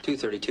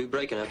 232,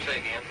 breaking up. Say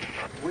again.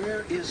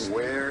 Where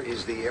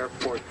is the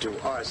airport to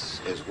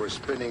us as we're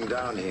spinning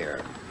down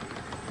here?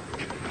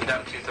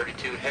 Down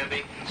 232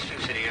 Heavy. Sioux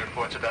City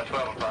Airport's about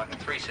 12 o'clock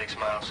and 36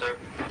 miles, sir.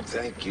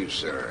 Thank you,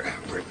 sir.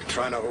 We're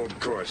trying to hold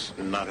course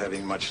and not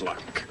having much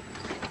luck.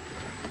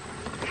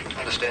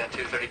 Understand,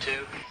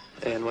 232.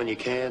 And when you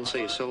can,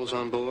 say your soul's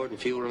on board and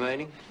fuel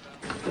remaining?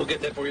 We'll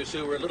get that for you,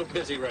 Sue. We're a little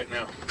busy right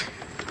now.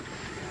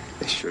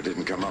 They sure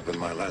didn't come up in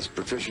my last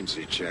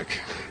proficiency check.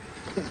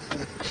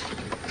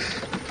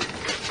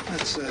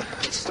 It's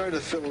starting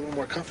to feel a little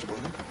more comfortable.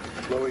 Huh?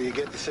 The lower you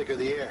get, the thicker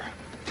the air.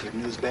 Good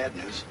news, bad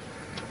news.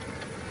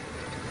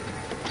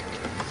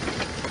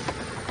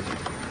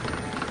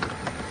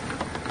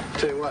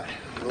 Tell you what,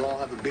 we'll all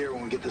have a beer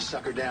when we get this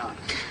sucker down.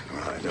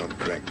 Well, I don't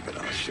drink, but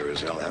I'll sure as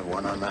hell have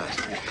one on that.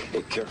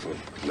 Hey, careful.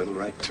 Little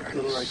right turns.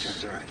 Little right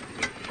turns, all right.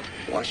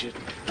 Watch it.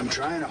 I'm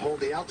trying to hold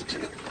the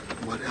altitude.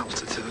 What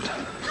altitude?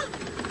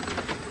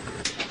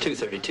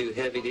 232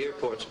 Heavy. The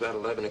airport's about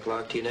 11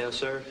 o'clock to you now,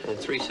 sir, and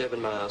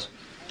 37 miles.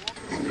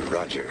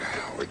 Roger.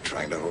 We're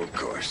trying to hold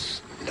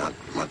course. Not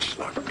much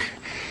luck.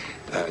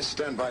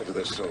 Stand by for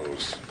the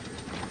souls.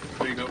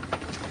 There you go.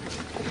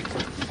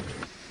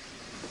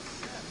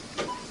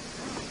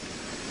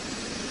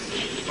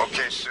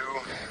 Okay, Sue.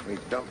 We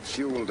dumped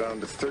fuel down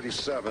to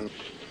 37.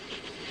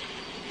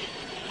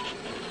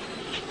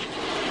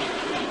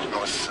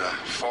 With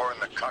 4 in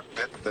the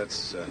cockpit,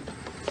 that's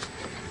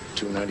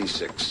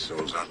 296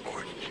 souls on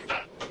board.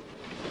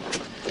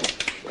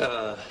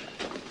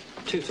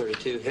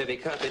 232 heavy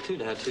copy,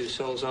 292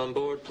 souls on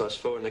board, plus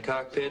 4 in the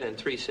cockpit, and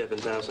 3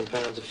 7,000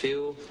 pounds of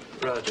fuel.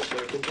 Roger,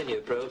 sir. Continue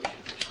approach.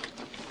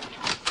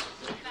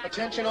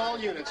 Attention all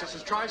units. This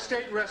is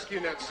Tri-State Rescue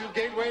Net. Sioux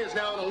Gateway is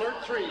now on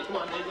Alert 3. Come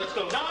on, Dave, let's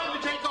go. Now we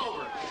take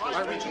over.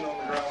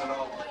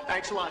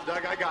 Thanks a lot,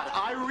 Doug. I got it.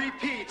 I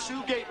repeat,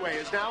 Sioux Gateway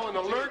is now on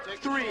Alert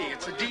 3.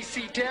 It's a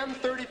DC-10,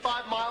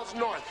 35 miles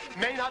north.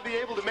 May not be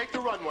able to make the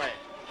runway.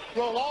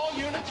 Roll all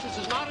units. This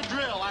is not a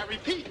drill. I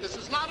repeat, this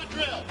is not a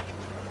drill.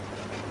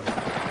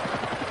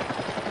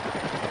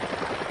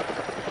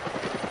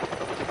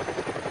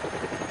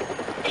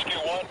 Rescue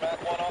 1,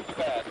 Mac 1 off the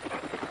bat.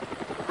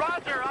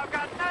 Roger, I've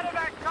got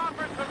medevac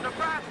choppers from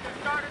Nebraska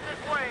started this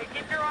way.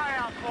 Keep your eye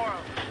out for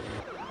them.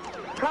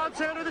 Cloud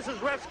Center, this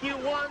is Rescue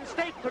 1.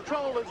 State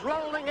Patrol is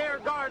rolling. Air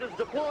Guard is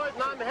deployed,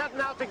 and I'm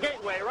heading out the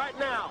gateway right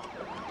now.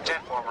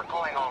 10-4, we're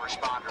calling all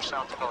responders,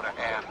 South Dakota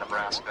and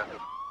Nebraska.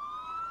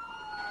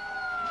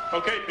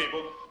 Okay,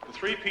 people, the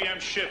 3 p.m.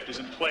 shift is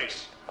in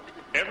place.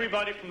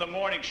 Everybody from the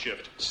morning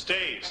shift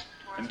stays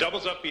and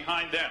doubles up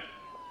behind them.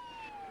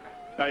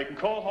 Now, you can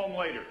call home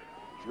later.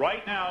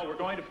 Right now, we're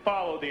going to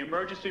follow the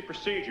emergency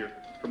procedure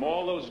from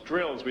all those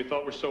drills we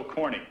thought were so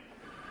corny.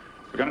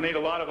 We're going to need a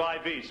lot of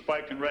IVs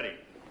spiked and ready.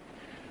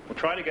 We'll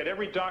try to get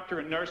every doctor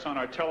and nurse on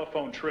our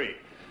telephone tree.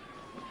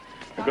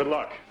 And good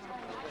luck.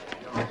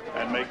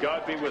 And may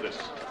God be with us.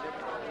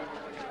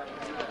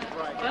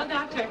 Well,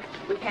 Doctor,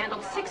 we've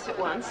handled 6 at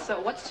once,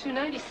 so what's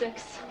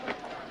 296?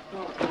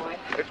 Oh, boy.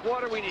 It's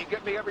water we need.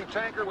 Get me every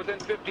tanker within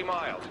 50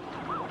 miles.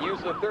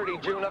 Use the 30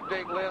 June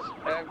update list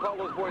and call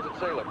those boys at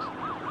Salix.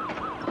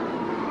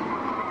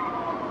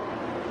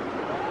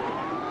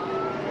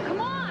 Come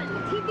on!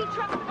 The TV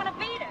trucks are gonna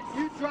beat us!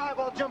 You drive,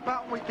 I'll jump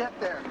out when we get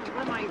there.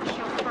 Am I your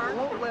chauffeur? They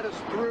won't let us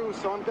through,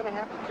 so I'm gonna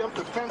have to jump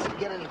the fence and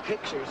get any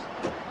pictures.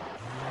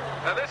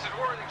 Now, this is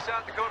Worthing,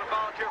 South Dakota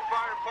Volunteer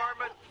Fire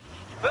Department.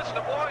 Listen,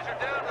 the boys are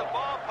down at the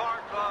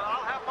ballpark.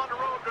 I'll have them on the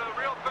road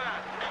real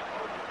fast.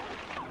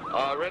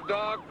 Red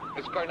Dog,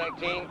 this is car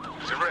 19.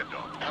 It's a Red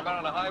Dog. How about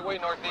on the highway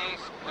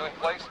northeast, doing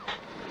place?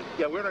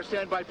 Yeah, we're in our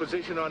standby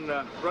position on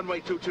runway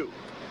 22.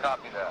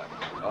 Copy that.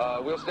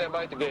 We'll stand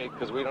by at the gate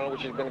because we don't know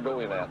what she's going to go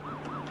in at.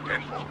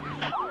 10-4.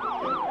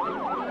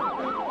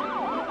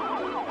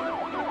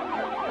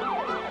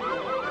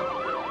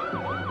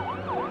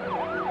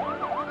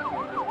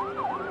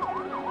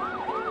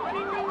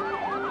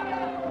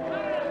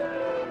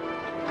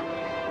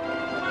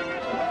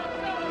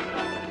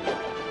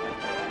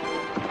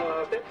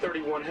 That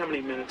 31, how many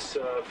minutes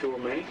fuel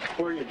remaining?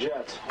 Where are your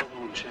jets? Hold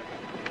on, check.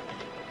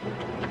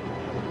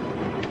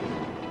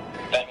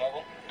 Ben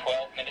Mobile,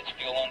 12 minutes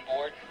fuel on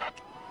board.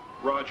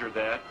 Roger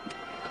that.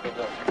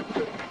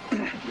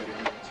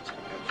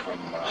 From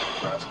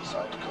Nebraska,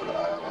 South Dakota,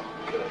 Iowa.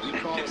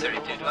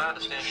 232, do I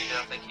understand you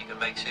don't think you can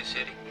make Sioux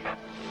City?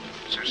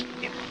 Sioux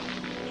City.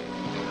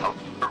 How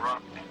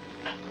run?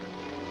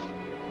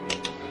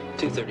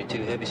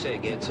 232 heavy, say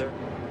again, sir.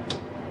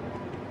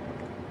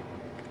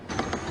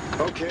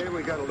 Okay,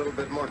 we got a little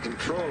bit more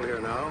control here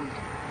now.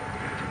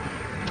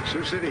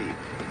 Sioux City,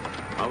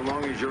 how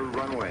long is your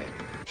runway?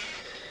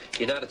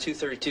 United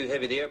 232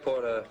 heavy, the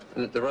airport,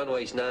 the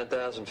runway's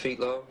 9,000 feet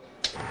long.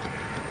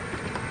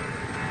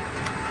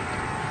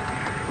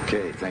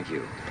 Okay, thank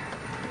you.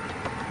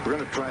 We're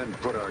going to try and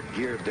put our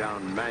gear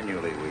down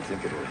manually. We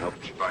think it'll help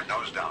keep our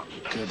nose down.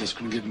 Good, that's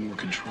going to give him more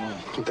control.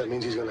 I think that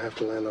means he's going to have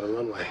to land on a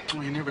runway.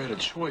 Well, you never had a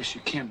choice.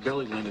 You can't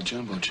belly land a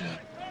jumbo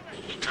jet.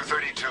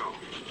 232.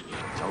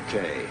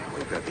 Okay,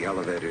 we've got the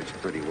elevators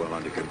pretty well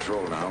under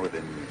control now,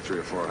 within 300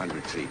 or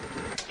 400 feet.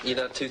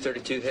 United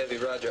 232 heavy,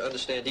 roger.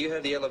 Understand, do you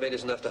have the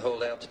elevators enough to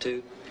hold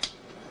altitude?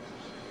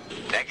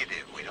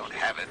 Negative, we don't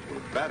have it. We're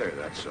better,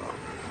 that's all.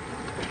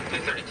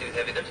 232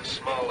 heavy, there's a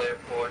small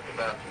airport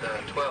about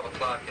 12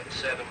 o'clock at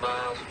 7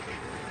 miles,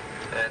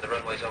 and the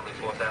runway's only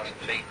 4,000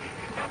 feet.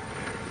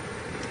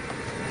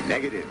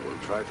 Negative, we'll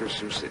try for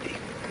Sioux City.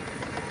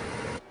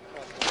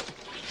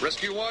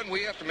 Rescue 1,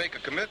 we have to make a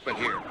commitment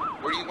here.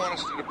 Where do you want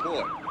us to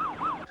deploy?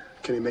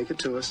 Can he make it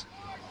to us?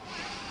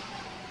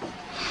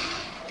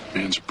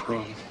 Man's a pro.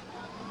 Listen,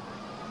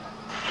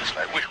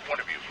 I wish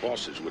one of you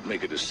bosses would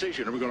make a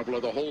decision or we're going to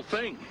blow the whole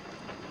thing.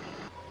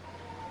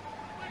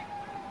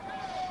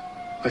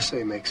 I say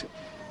he makes it.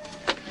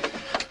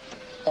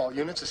 All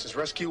units, this is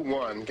Rescue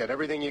 1. Get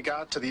everything you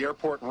got to the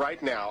airport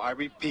right now. I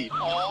repeat,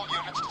 all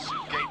units to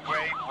Sioux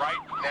Gateway right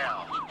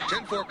now.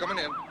 10-4 coming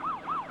in.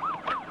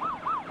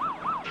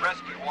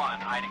 Rescue 1,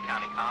 Ida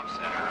County Comm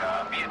Center.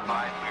 Be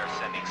advised we are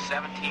sending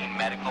 17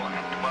 medical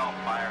and 12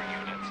 fire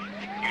units.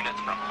 You units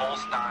from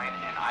Holstein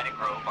and Ida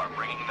Grove are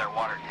bringing their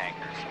water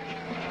tankers.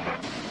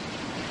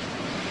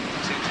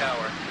 2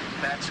 Tower,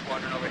 Bat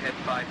Squadron overhead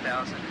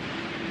 5,000.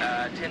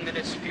 10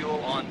 minutes fuel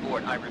on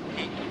board. I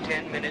repeat,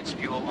 10 minutes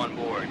fuel on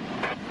board.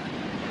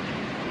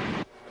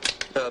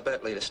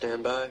 Bat leader,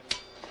 stand by.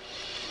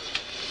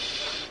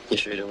 You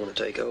sure you don't want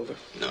to take over?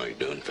 No, you're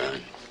doing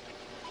fine.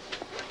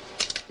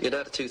 Get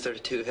out of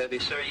 232 heavy.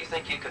 Sir, you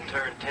think you can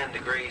turn 10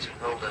 degrees and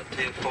hold a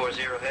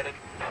 240 heading?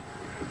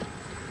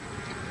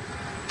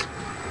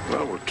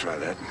 Well, we'll try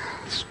that.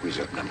 Squeeze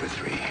up number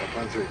 3. Up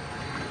on 3.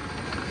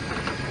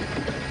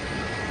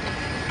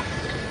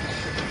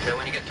 Now,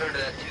 when you get turned to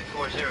that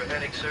 240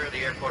 heading, sir, the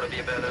airport will be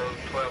about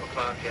 12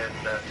 o'clock and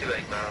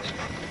 28 miles.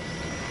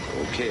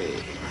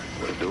 Okay.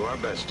 We'll do our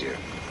best here.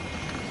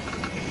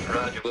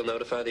 Roger. We'll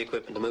notify the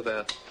equipment to move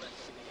out.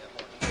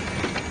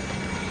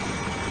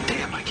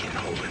 Damn, I can't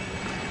hold it.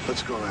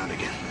 Let's go around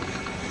again.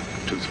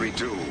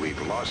 232, we've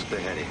lost the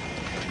heading.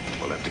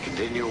 We'll have to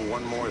continue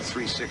one more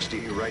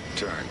 360 right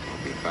turn.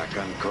 We'll be back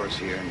on course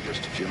here in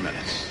just a few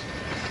minutes.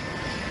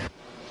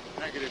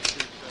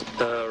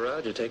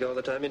 Roger. Take all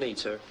the time you need,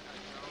 sir.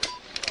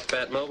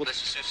 Bat Mobile,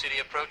 this is Sioux City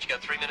approach. You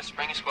got 3 minutes to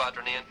bring your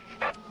squadron in.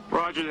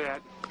 Roger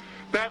that.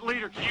 Bat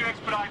leader, can you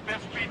expedite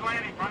best speed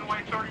landing,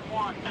 runway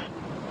 31?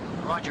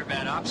 Roger,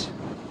 Bat Ops.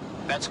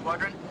 Bat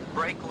Squadron,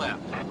 brake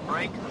left.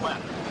 Brake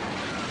left.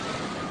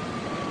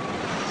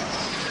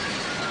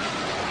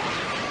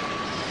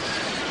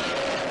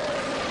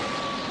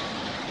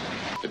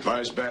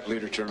 Advise Bat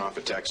Leader turn off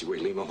at taxiway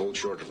Lima, hold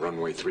short of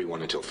runway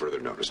 31 until further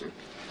notice.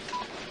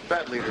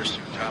 Bat Leader, Sioux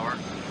Tower.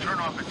 Turn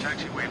off at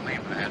taxiway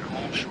Lima and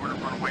hold short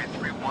of runway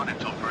 31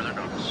 until further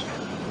notice.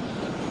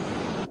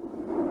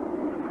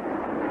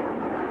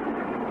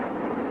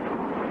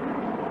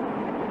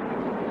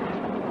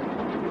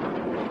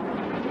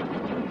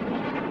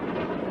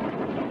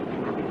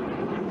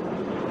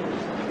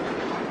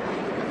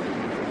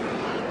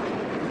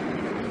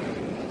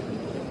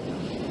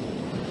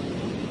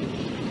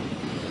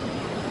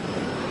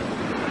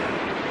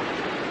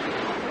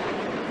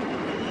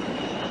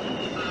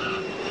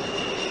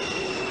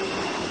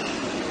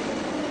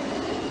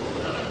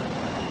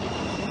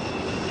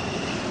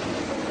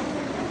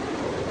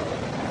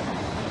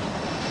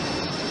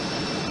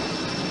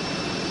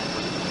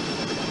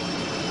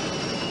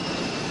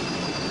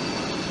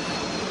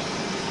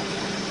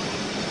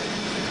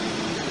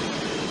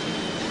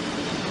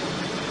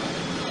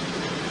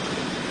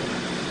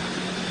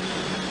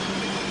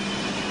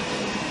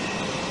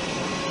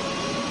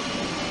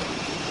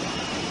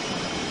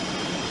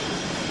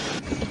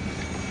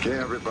 Okay,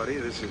 everybody,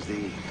 this is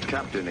the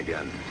captain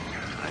again.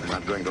 I'm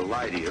not going to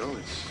lie to you.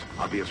 It's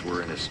obvious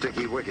we're in a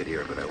sticky wicket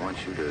here, but I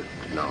want you to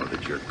know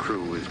that your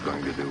crew is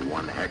going to do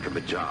one heck of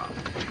a job.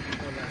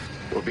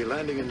 We'll be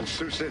landing in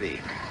Sioux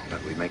City,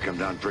 but we may come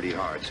down pretty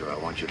hard, so I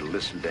want you to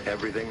listen to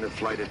everything the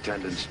flight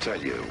attendants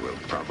tell you. We'll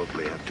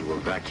probably have to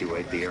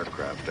evacuate the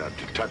aircraft out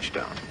to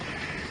touchdown.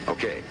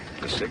 Okay,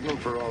 the signal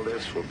for all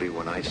this will be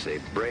when I say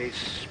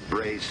brace,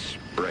 brace,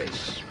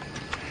 brace.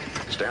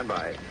 Stand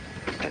by,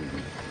 and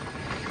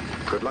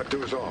good luck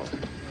to us all.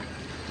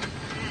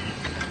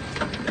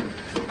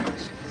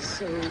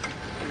 So,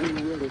 we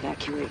will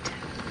evacuate.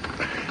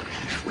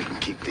 If we can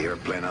keep the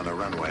airplane on the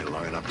runway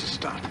long enough to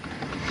stop.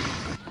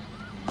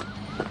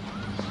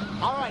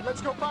 All right,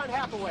 let's go find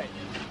Hathaway.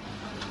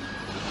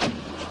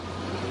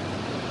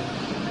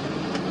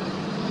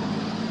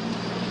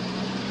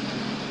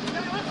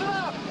 Hey, listen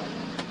up!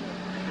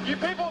 You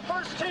people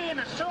first team,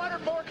 there's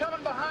 200 more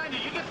coming behind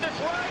you. You get this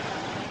right,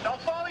 they'll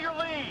follow your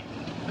lead.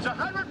 There's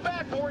 100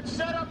 backboards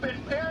set up in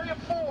area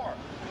 4.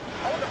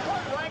 All the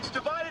front ranks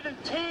divided in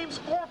teams,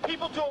 4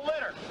 people to a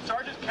litter.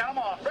 Sergeant, count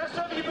them off. Rest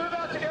of you move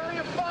out to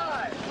area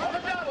 5. On the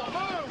double,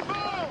 move, move!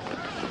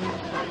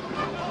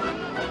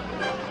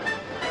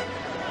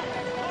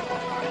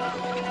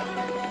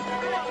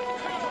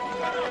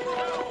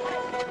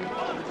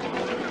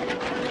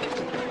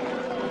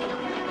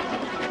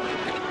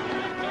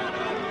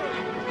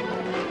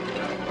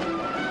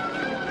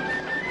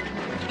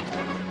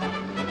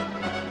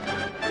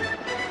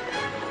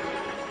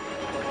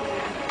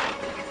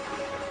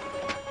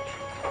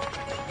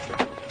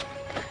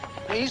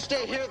 When you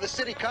stay here, the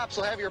city cops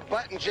will have your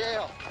butt in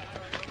jail.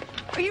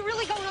 Are you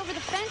really going over the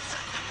fence?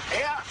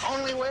 Yeah,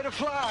 only way to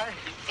fly.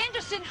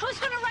 Anderson, who's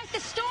going to write the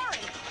story?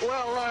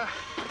 Well,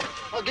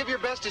 I'll give your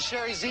best to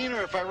Sherry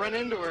Zener if I run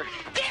into her.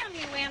 Damn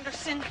you,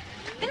 Anderson.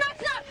 And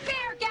that's not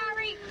fair,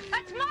 Gary.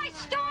 That's my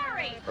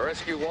story.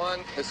 Rescue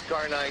 1, this is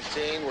car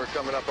 19. We're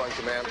coming up on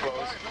command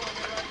post.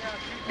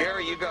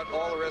 Gary, you got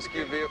all the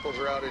rescue vehicles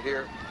routed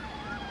here?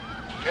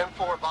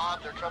 10-4,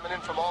 Bob. They're coming in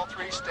from all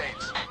 3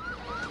 states.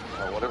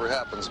 Well, whatever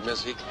happens,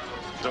 Missy,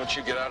 don't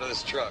you get out of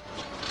this truck.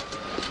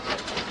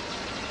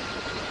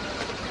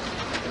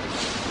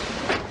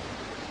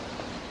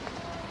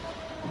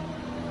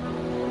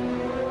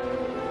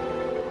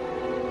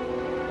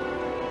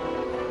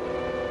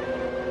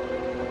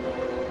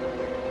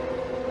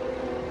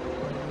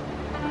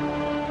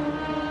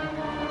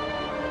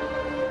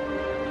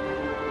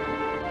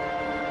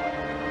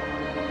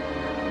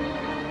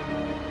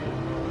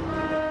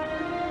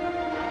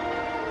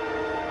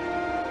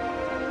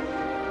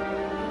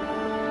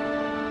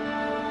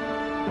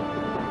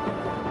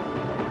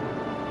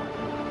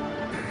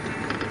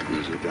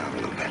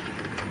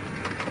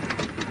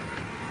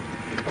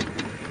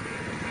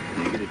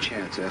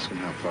 pilots. Ask them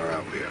how far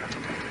out we are.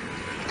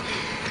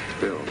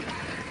 Bill,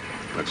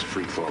 let's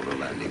free fall the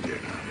landing gear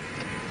now.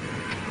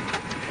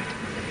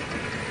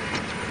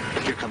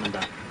 You're coming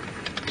back.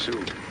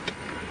 Sue,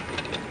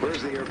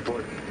 where's the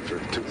airport for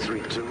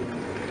 232?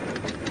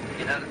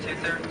 United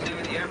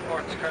 232, the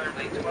airport's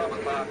currently 12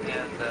 o'clock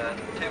and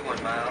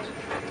 21 miles.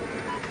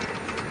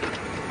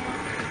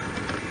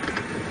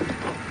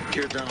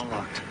 Gear down and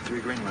locked.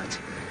 3 green lights.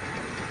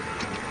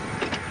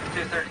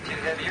 232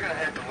 Heavy, you're going to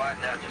have to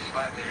widen out just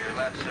slightly to your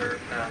left, sir,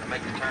 to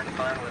make the turn to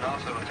final, and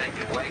also to take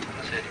you away from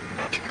the city.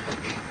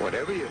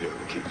 Whatever you do,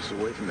 keep us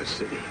away from the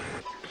city.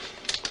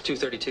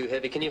 232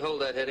 Heavy, can you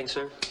hold that heading,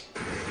 sir?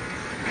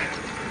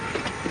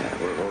 Yeah,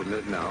 we're holding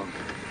it now.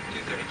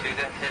 232,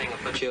 that heading will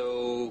put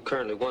you...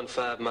 Currently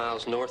 15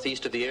 miles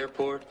northeast of the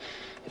airport.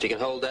 If you can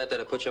hold that,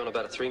 that'll put you on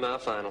about a 3-mile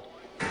final.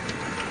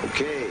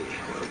 Okay,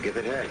 we'll give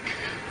it heck.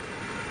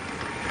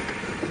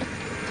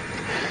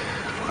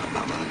 Well,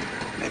 Mama,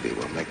 maybe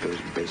we'll make those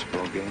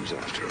baseball games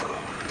after all.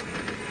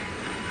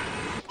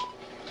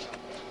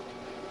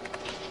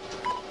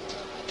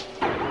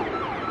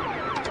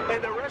 Hey,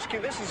 the rescue,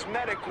 this is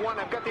Medic 1.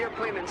 I've got the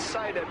airplane in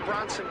sight at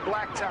Bronson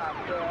Blacktop.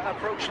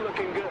 Approach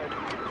looking good.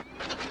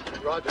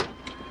 Roger.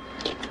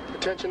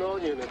 Attention all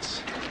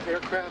units.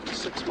 Aircraft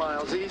 6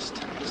 miles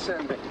east,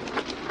 descending.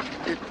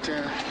 It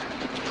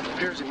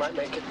appears he might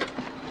make it.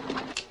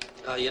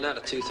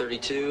 United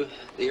 232,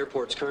 the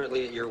airport's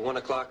currently at your 1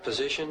 o'clock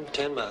position,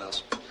 10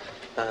 miles.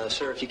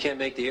 Sir, if you can't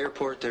make the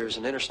airport, there's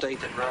an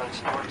interstate that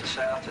runs north to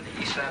south to the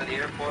east side of the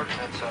airport, and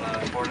that's on a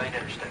 4-lane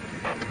interstate.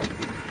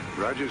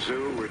 Roger,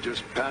 Sue, we're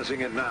just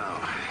passing it now.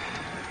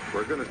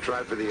 We're going to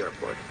try for the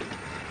airport.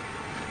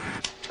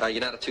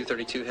 United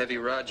 232 Heavy,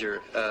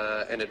 roger.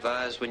 And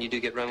advise when you do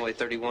get runway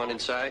 31 in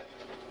sight.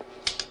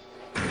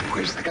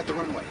 Where's I got the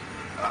runway?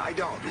 I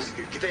don't.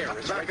 There.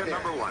 It's back right on there.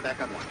 number 1.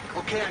 Back on 1.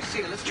 Okay, I see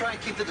it. Let's try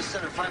and keep the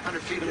descent at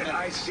 500 feet a minute.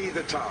 I see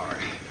the tower.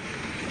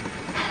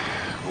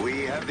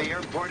 We have the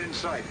airport in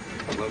sight.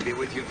 We'll be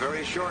with you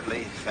very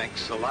shortly.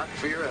 Thanks a lot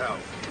for your help.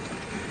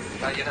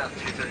 United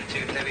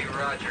 232 Heavy,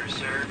 roger,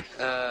 sir.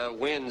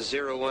 Wind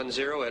 010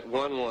 at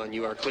 11.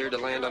 You are cleared to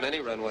land on any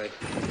runway.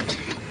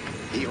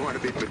 You want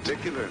to be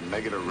particular and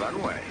make it a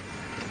runway.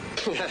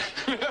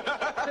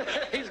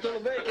 He's going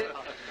to make it.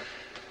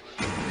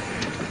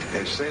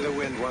 Hey, say the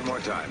wind one more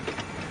time.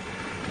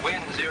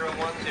 Wind 010 at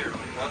 11.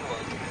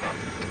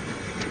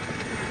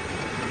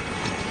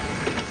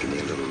 Give me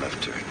a little left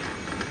turn.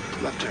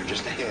 Left turn,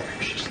 just a hair.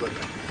 She's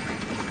slipping.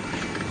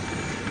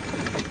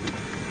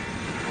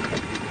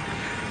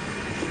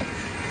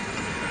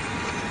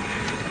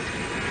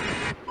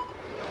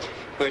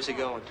 Where's he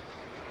going?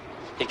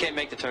 He can't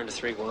make the turn to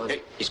 3-1.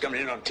 Hey, he's coming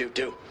in on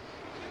 2-2.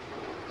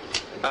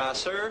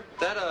 Sir,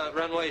 that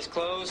runway's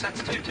closed.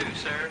 That's 2-2,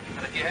 sir.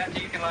 And if you have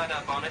to, you can line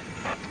up on it.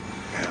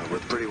 Yeah, we're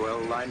pretty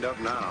well lined up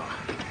now.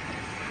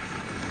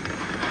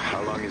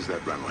 How long is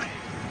that runway?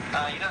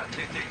 United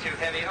 232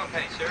 Heavy.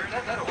 Okay, sir,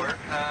 that'll work.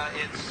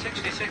 It's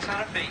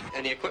 6,600 feet.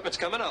 And the equipment's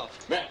coming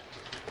off. Man,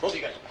 both of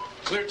you guys,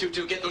 clear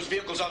 2-2. Get those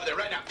vehicles over there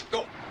right now.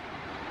 Go.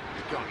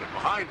 Don't get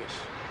behind us.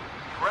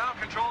 Ground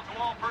control to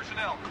all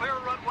personnel. Clear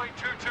runway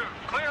 22.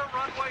 Clear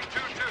runway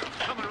 22.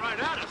 Coming right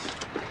at us.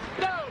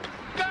 Go!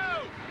 Go!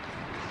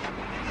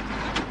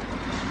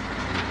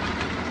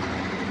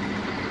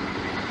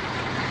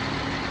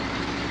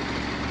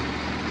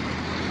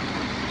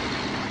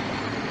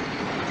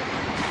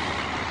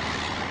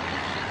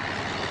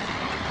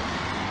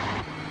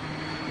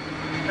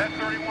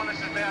 F-31,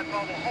 this is Bad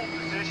Bubble. Hold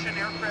position.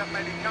 Aircraft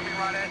may be coming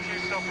right at you,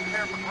 so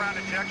prepare for ground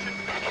ejection.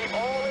 Keep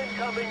all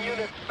incoming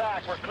units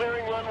back. We're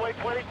clearing runway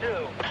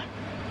 22.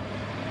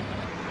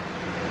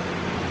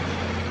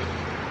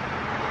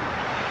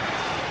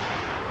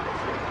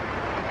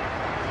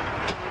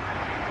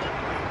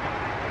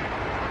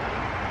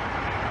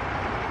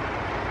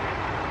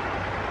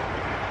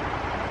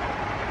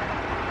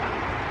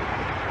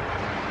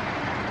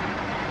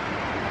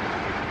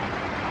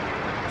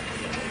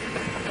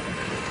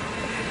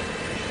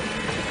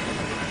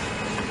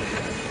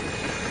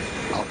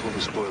 I'll pull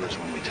the spoilers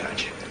when we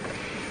touch.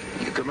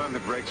 You come on the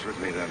brakes with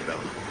me then,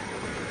 Bill.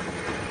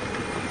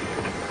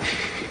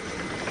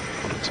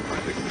 It's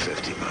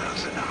 150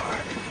 miles an hour.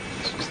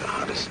 This is the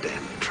hottest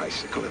damn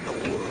tricycle in the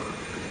world.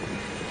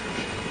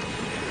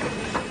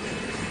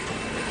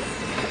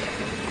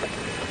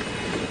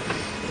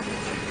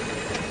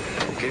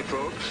 Okay,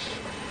 folks.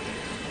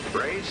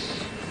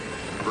 Brace,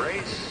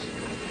 brace,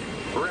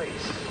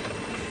 brace.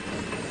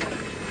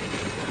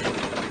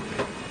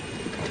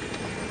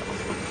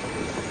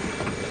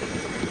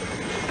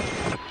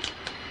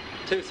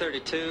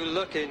 .232,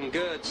 looking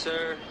good,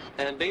 sir.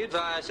 And be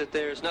advised that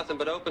there's nothing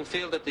but open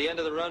field at the end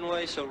of the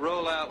runway, so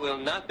rollout will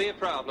not be a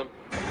problem.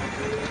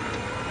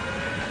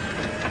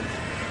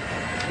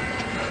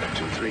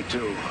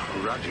 232,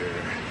 roger.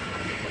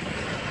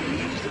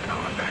 Ease the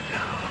power back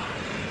now.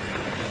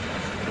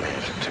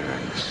 Left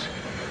turns.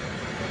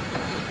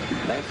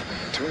 Left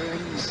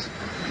turns.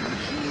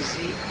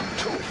 Easy.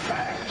 Too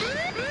fast.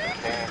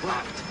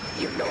 Left.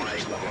 You know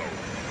it's slow.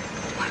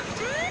 Left.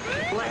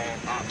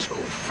 Left. Not too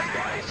fast.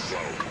 Right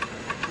slow.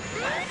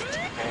 Left.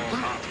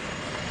 Up.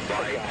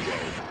 Right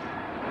slow.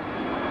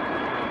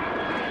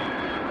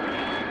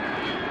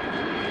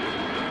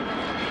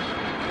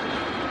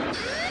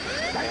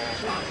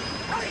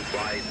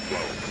 Right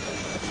slow.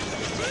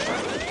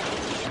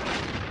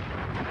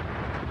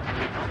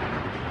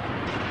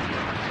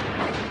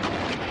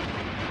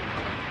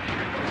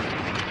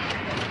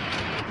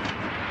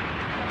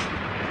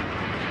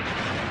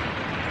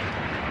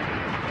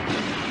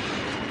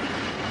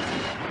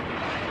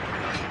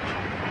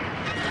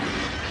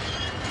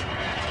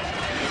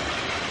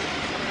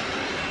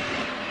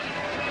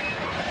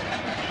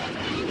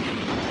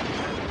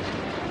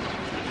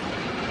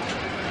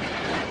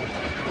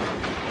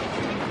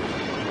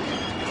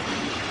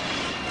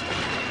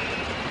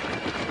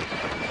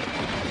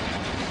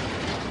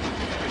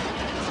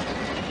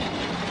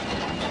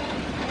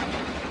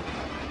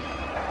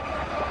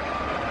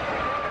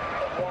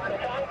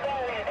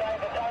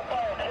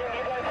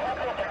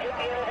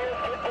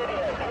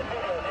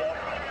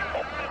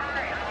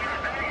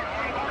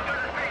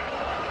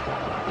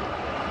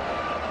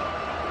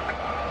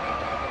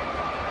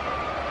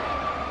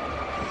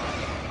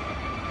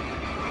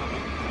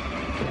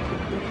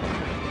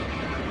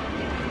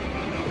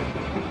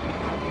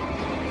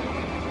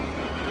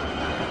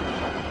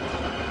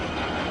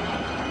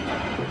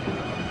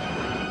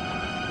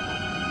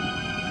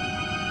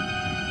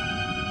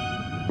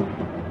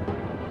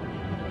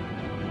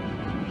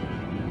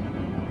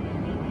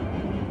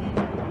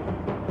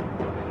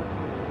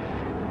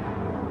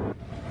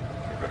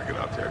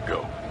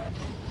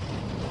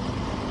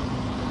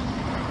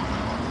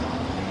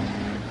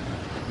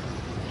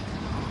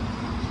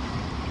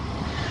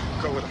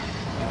 Go with him.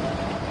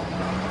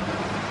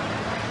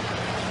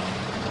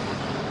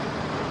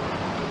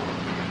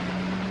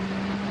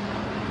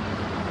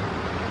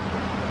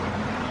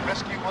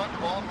 Rescue 1,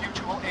 all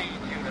mutual aid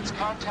units.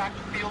 Contact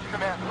field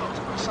commandos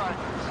for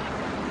assignments.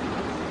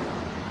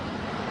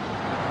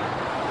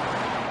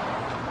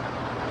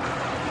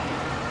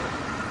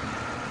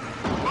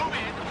 Move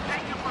in.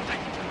 Thank you for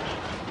taking it.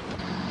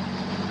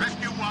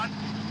 Rescue 1,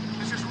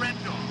 this is Red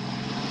Dog.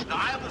 Now,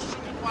 I have the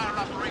Sioux Fire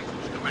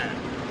Operations Command.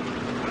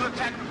 We'll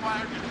attack the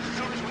fire as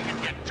soon as we can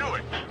get to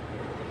it.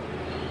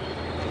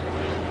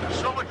 There's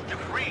so much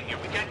debris here,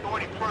 we can't go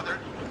any further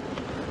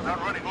without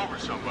running over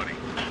somebody.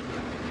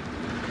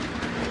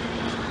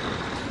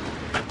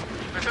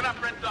 Listen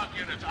up, Red Dog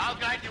units. I'll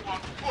guide you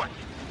on foot.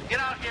 Get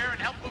out here and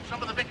help move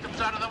some of the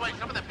victims out of the way.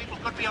 Some of the people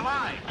could be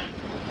alive.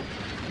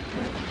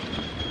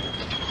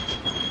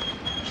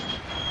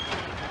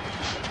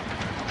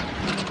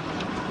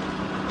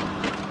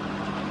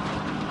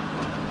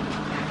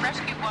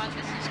 Rescue 1,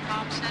 this is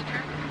Comm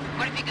Center.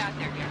 What have you got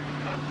there, Gary?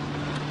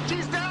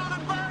 She's down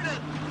and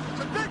burning.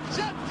 It's a big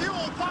jet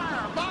fuel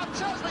fire. Bob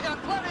says we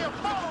got plenty of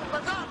foam,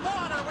 but not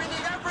water. We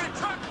need every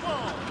truck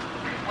full.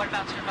 What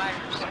about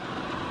survivors?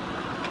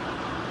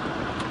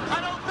 I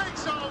don't think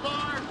so,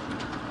 Mark.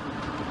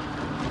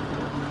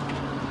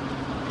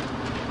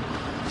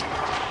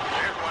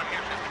 There's one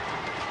here.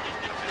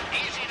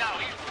 Easy now.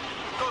 Easy.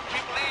 Those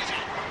people easy.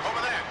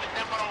 Over there. Get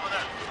that one over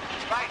there.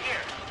 Right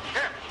here.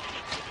 Here.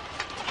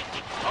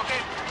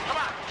 Okay, come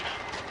on.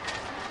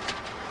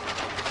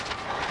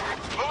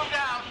 Move him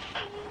down.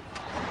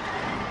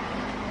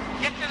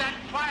 Get to that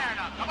fire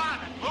now. Come on.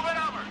 Move it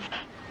over.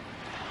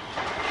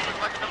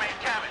 Looks like the main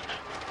cabin.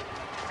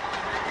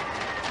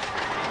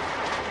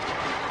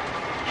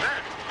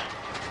 There.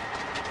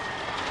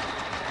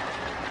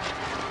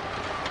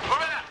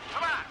 Move it up.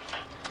 Come on.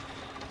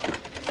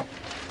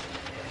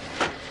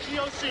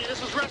 GOC,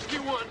 this is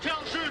Rescue 1.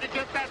 Tell Drew to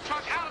get that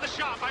truck out of the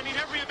shop. I need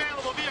every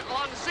available vehicle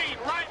on the scene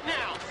right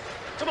now.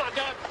 Come on,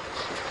 Doug.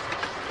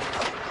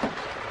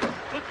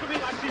 Look for me.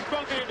 I see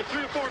broken into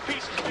 3 or 4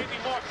 pieces, maybe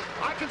more.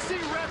 I can see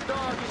Red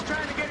Dog. He's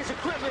trying to get his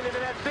equipment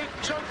into that big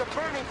chunk of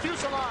burning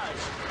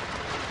fuselage.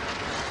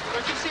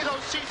 Don't you see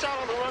those seats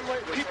out on the runway?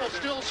 People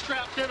still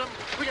strapped in them.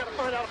 We got to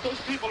find out if those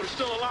people are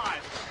still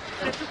alive.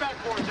 Get your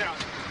backboards out.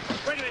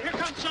 Wait a minute. Here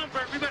comes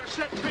Sunburn. We better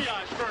set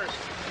triage first.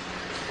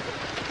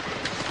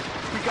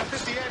 We got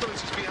 50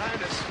 ambulances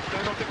behind us.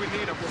 I don't think we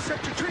need them. We'll set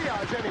your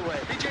triage anyway.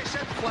 BJ,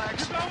 set the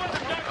flags.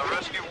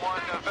 Rescue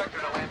 1, vector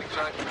to landing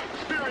site.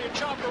 Fury and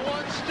Chopper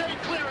 1, stay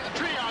clear of the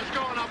triage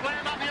going up.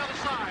 Land on the other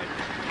side.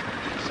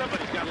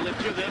 Somebody's got to live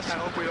through this. I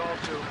hope we all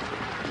do.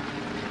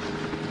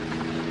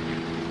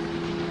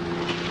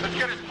 Let's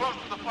get as close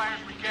to the fire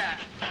as we can.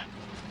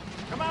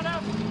 Come on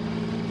up.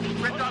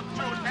 Red Dog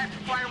 2, attack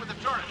the fire with the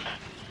turret.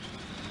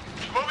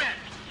 Move in.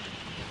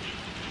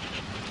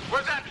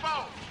 Where's that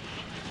bow?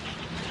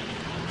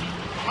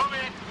 Move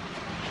in.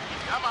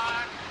 Come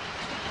on.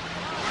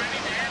 We're ready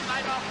to hand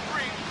light off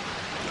 3.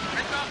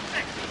 Red Dog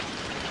 6.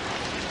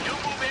 You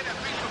move in and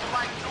reach with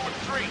flight 2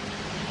 and 3.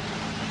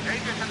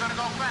 Dangers are going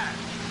to go fast.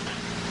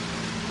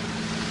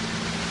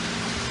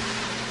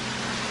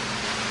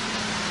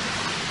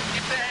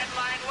 Keep the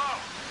headline low.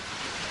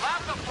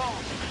 Lock the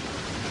phone.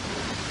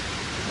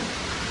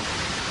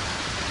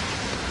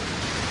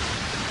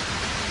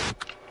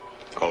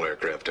 All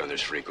aircraft aircraft on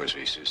this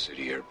frequency. Sioux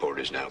City Airport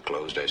is now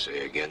closed. I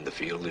say again, the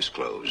field is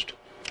closed.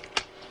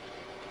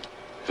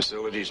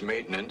 Facilities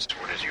maintenance.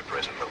 What is your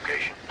present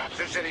location?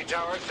 Sioux City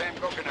Tower, Sam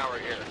Kokenauer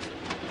here.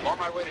 On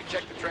my way to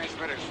check the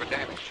transmitters for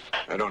damage.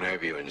 I don't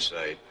have you in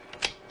sight.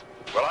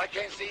 Well, I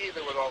can't see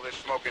either with all this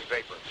smoke and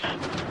vapor.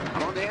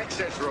 I'm on the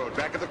access road,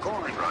 back of the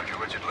corn. Roger,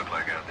 what's it look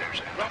like out there,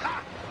 Sam? Well,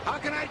 how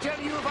can I tell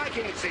you if I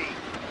can't see?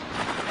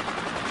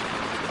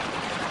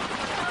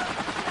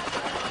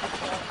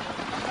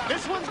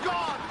 This one's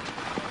gone.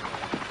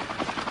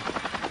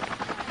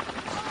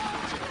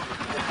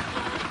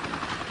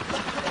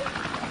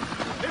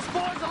 This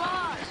boy's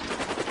alive.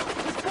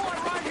 This boy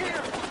right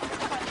here.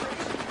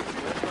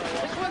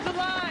 This one's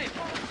alive.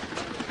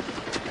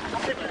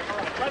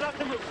 Right off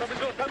the roof.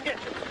 Somebody's going to come get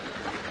you.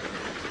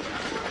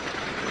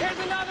 Here's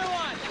another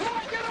one. Come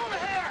on, get over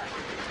here.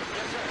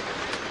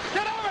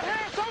 Get over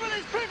here. Some of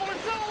these people are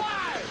still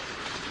alive.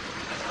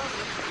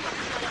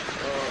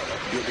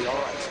 You'll be all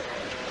right.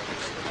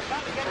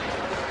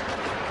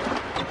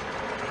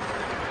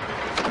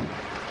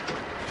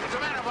 What's the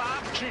matter,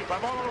 Bob? Chief,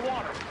 I'm all in the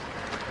water.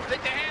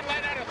 Take the hand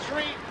light out of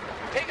 3,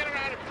 take it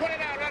around and put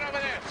it out right over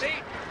there, see?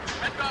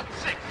 Let's go up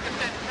 6. Get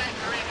that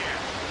tanker in here.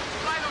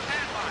 Fly those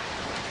hand lines.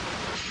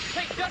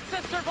 Take just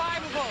the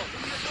survivable.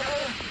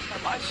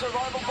 My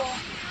survivable?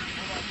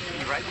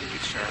 Be right with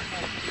you, sir.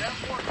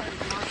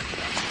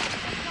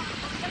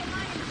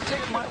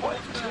 Take my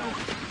wife, too.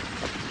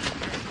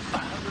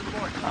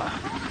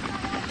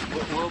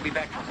 We'll be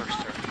back for her,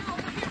 sir.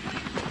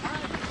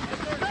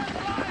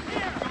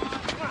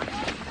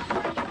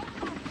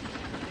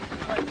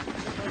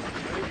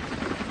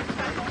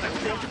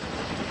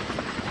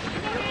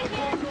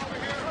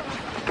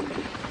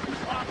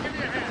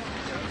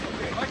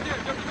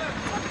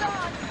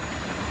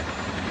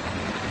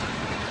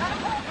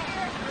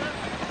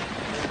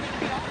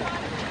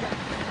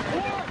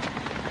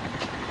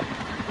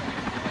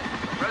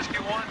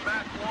 Rescue 1,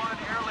 back 1,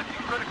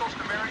 airlifting criticals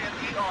to Marion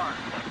ER.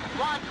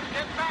 Roger,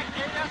 get back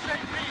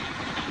ASAP.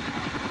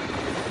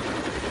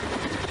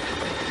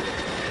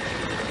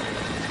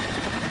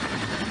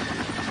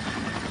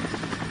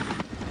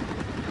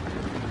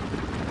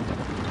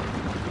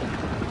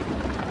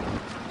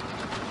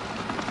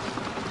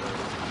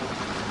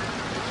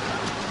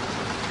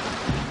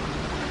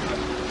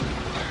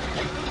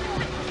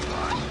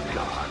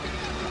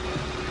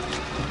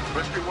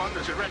 Rescue 1,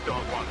 this is Red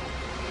Dog 1.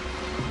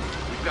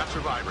 We've got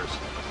survivors.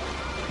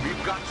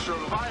 We've got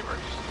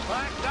survivors.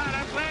 My God,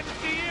 I'm glad to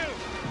see you.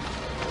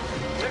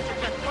 Listen,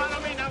 just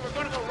follow me now. We're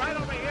going to go right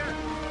over here.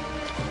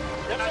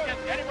 Then I guess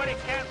anybody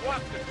can't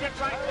walk. Just get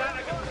right down.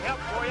 I got some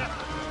help for you.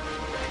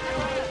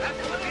 That's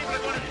the people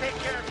are going to take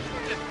care of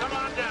you. Just come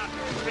on down.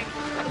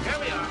 Here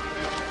we are.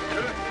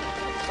 Good.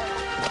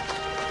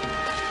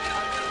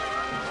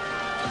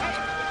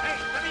 Hey,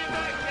 some of you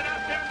guys get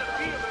out there in the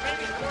field. There may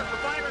be more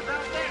survivors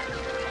out there.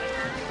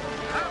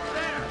 Out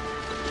there.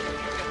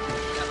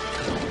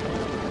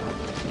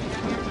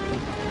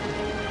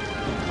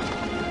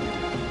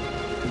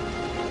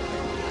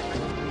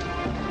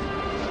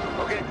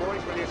 Okay,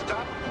 boys, when you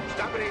stop,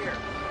 stop it here.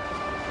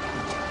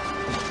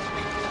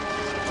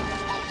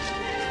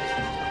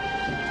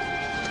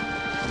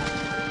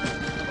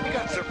 We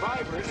got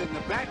survivors in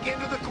the back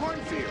end of the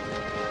cornfield.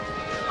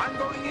 I'm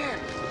going in.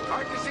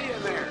 Hard to see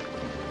in there.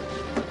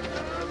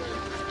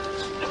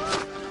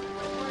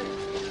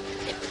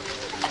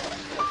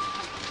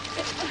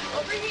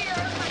 Over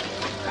here.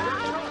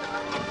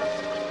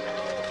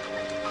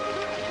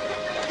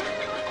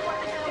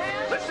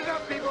 Listen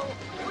up, people.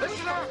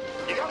 Listen up.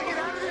 You gotta get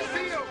out of this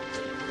field.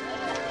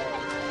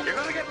 You're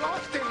gonna get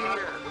lost in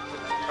here.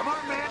 Come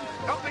on, man.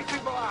 Help these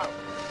people out.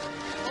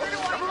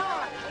 Come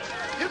on.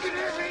 You can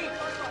hear me.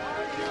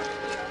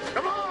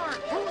 Come on.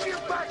 Move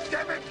your back,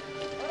 damn it.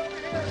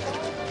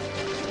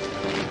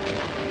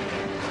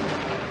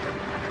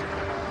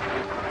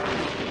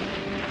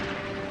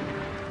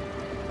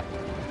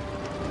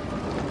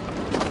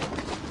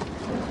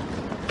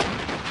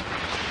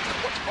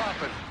 What's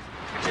popping?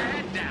 Get your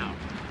head down.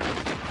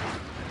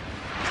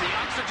 The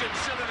oxygen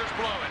cylinder's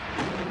blowing.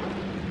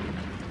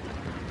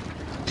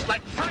 It's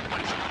like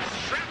fragments of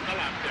shrapnel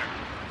out there.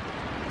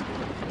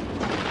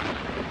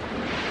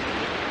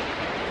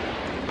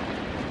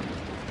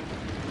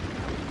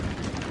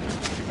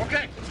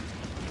 Okay.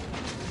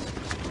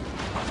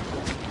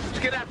 Let's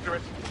get after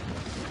it.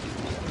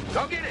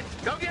 Go get it.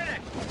 Go get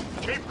it.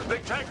 Chief, the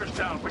big tanker's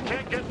down. We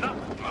can't get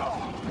nothing.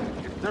 Oh,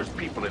 if there's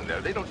people in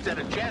there, they don't stand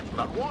a chance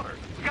without water.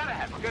 You gotta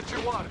have. I'll get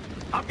your water.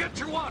 I'll get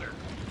your water.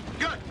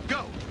 Good.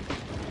 Go.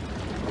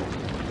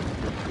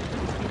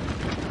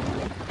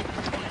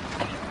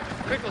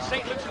 Critical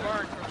St. Luke's.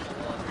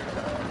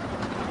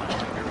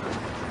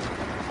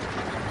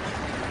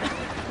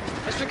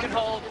 Mister can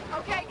hold.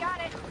 Okay, got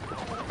it.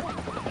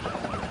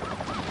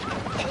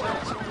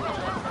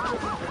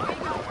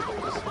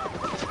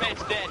 This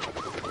man's dead.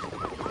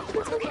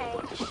 It's okay. You're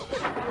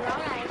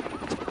all right.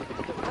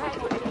 All right,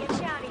 we're gonna get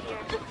you out of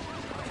here.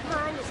 Come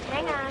on, just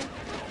hang on.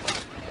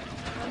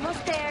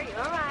 almost there. You're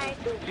all right.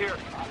 Here.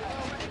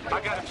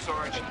 I got him,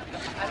 Sarge.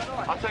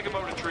 I'll take him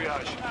over to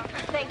triage.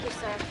 Thank you,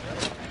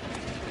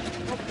 sir.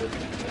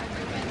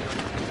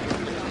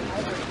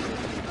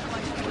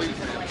 Please,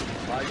 ma'am.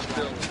 Lie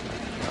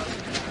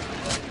still.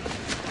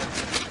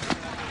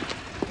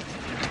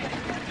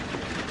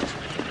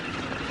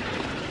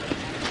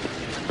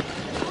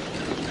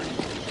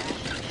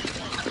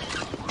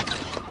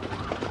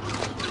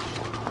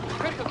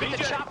 Get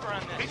the chopper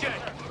on this. BJ,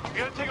 you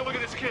gotta take a look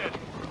at this kid.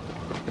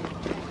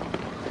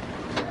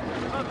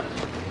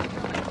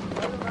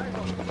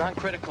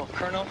 Non-critical.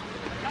 Colonel,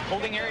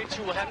 holding area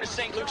 2 will have to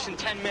St. Luke's in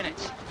 10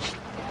 minutes.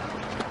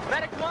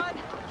 Medic 1!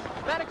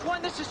 Medic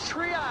 1, this is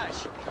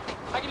triage.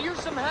 I can use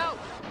some help.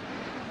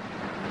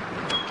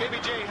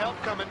 KBJ, help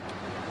coming.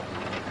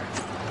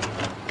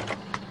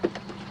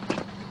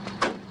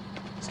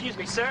 Excuse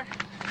me, sir.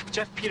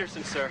 Jeff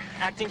Peterson, sir.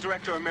 Acting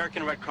Director of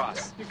American Red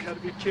Cross. You gotta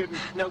be kidding.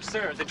 No,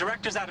 sir. The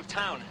director's out of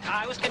town.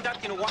 I was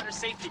conducting a water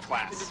safety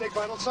class. Did you take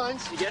vital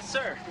signs? Yes,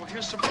 sir. Well,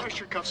 here's some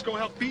pressure cuffs. Go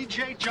help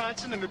B.J.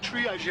 Johnson in the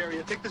triage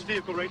area. Take this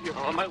vehicle right here.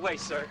 On my way,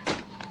 sir.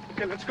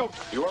 Okay, let's go.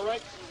 You all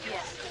right?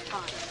 Yes,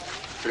 fine.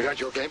 Sweetheart,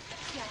 you okay?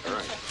 Yeah. All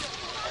right.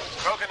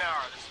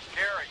 Krokenauer, this is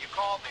Gary. You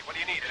called me. What do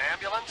you need, an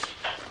ambulance?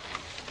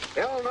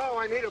 Hell no,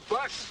 I need a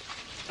bus.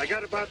 I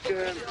got about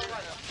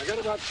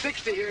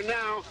 60 here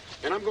now,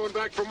 and I'm going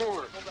back for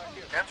more.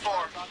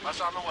 10-4. Bus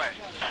on the way.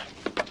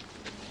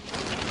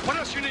 What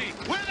else you need?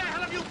 Where the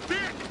hell have you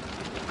been?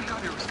 We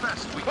got here as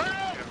fast as we Oh,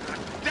 can.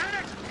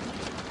 damn it!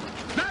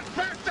 Not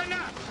fast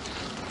enough!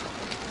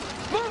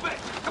 Move it!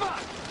 Come on!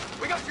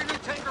 We got your new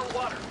tanker of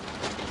water.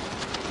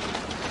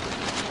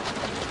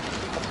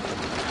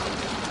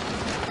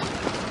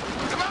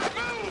 Come on,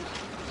 move!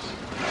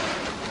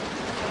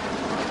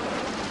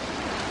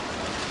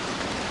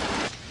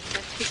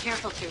 Let's be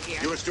careful through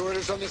here. You a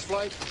stewardess on this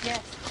flight?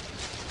 Yes,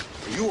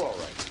 Are you all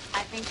right?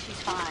 I think she's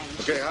fine.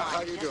 Okay, She's how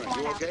fine. you Just doing?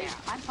 fly You out okay? there.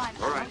 I'm fine.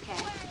 All I'm right.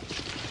 okay.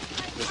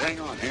 Just hang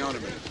on a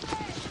minute.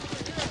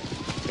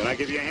 Can I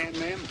give you a hand,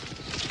 ma'am?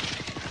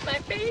 My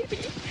baby.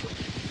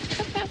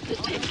 I have to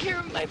take care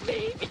of my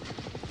baby.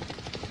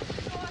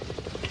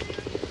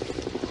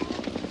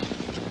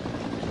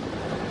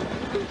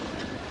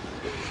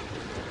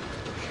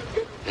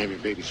 Ma'am, your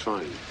baby's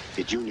fine.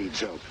 It you needs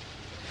help.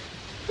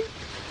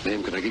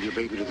 Ma'am, can I give your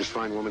baby to this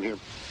fine woman here?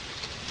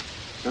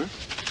 Huh?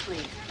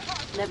 Please,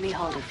 let me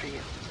hold her for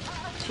you.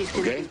 She's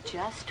going to Okay. be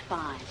just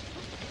fine.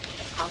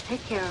 I'll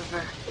take care of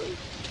her.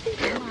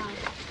 There. Come on.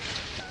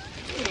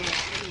 There you go,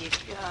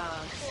 sweetie. All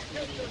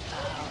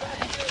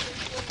right.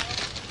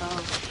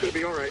 Oh, It'll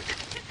be all right.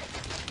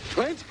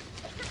 Clint,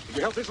 did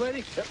you help this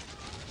lady? Yep.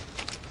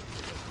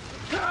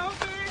 Help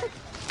me!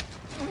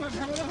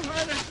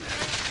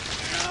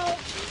 Help!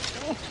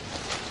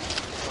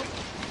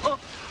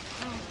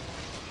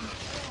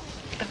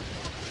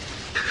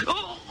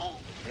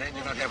 And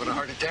you're not having a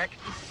heart attack?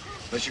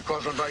 Unless you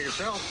caused one by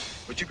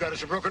yourself. What you got is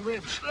some broken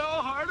ribs. No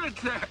heart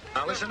attack.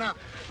 Now listen up.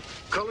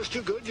 Color's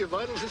too good, your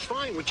vitals is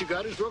fine. What you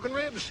got is broken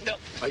ribs. No.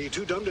 Are you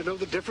too dumb to know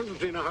the difference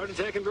between a heart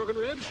attack and broken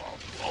ribs?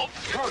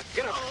 Come on,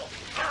 get up.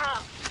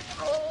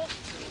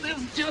 This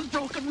is just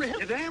broken ribs.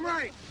 You're damn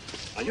right.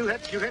 Now you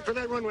head for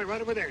that runway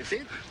right over there. See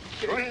it?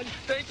 Go ahead.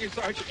 Thank you,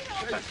 Sergeant.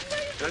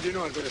 How do you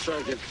know I've been a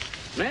sergeant?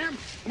 Ma'am,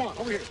 come on,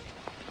 over here.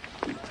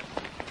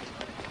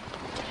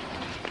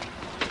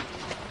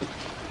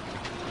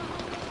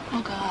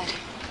 oh God.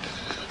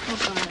 Oh,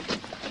 God.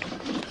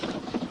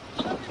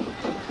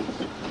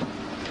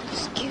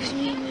 Excuse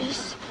me,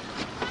 miss.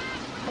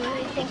 But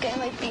I think I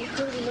might be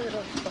hurt a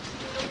little.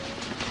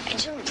 I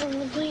jumped from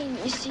the plane,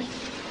 you see.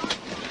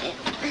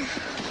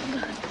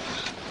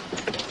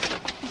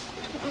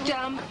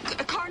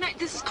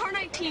 This is car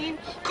 19.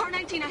 Car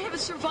 19, I have a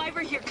survivor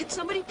here. Could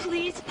somebody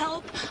please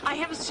help? I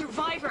have a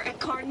survivor at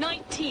car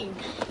 19.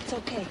 It's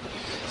okay.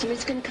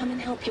 Somebody's going to come and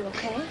help you,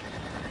 okay?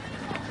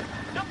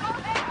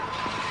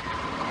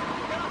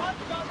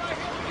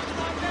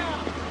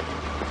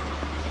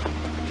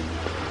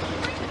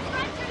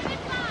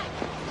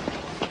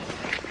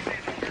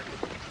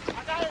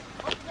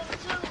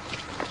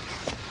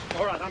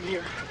 All right, I'm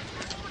here.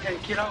 Hey,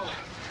 kiddo.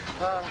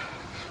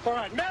 All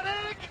right,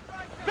 medic!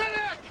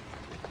 Medic!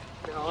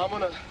 Now,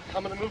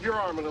 I'm gonna move your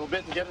arm a little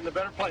bit and get in a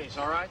better place,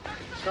 all right?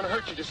 It's gonna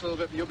hurt you just a little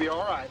bit, but you'll be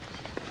all right.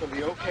 You'll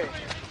be okay.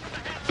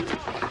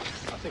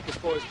 I think this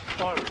boy's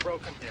arm is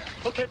broken. Yeah.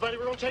 Okay, buddy,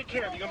 we're gonna take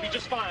care of you. You're gonna be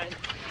just fine.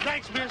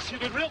 Thanks, miss. You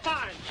did real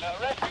fine.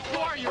 Who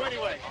are you,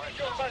 anyway?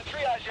 Going by the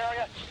triage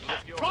area.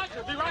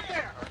 Roger, be right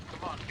there.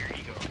 Come on, here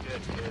you go.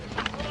 Good,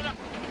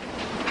 good.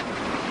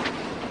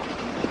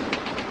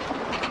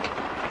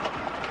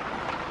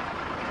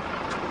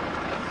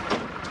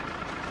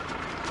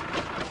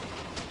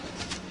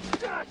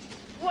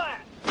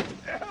 Flat.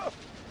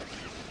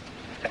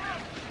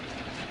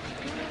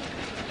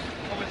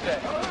 What was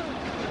that?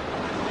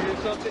 You hear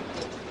something?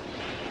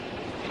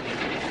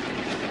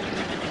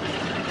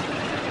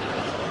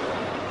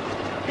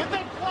 Get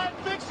that flat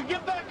fixed and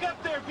get back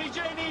up there.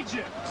 PJ needs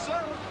you.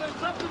 Sir, there's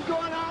something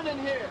going on in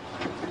here.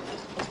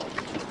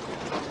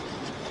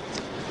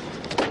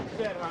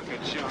 That hunk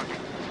of junk.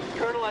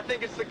 Colonel, I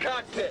think it's the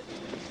cockpit.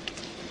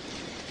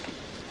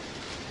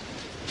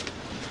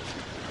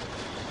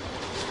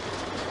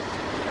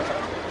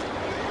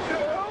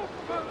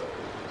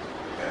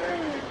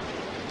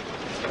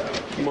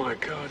 My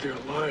God, they're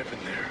alive in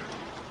there.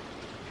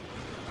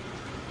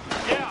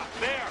 Yeah,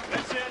 there.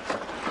 That's it.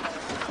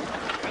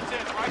 That's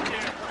it, right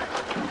there.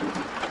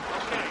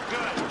 Okay,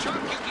 good.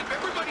 Chuck, you keep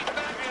everybody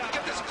back to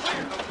get this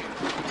clear. Okay.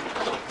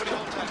 Put it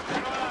on tight.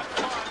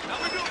 Now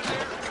we're doing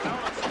there.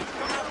 Come up,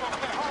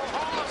 okay. Hold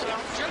on, now.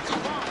 Gentle,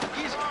 come on.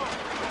 Easy.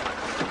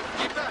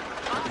 Keep that.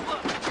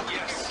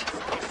 Yes.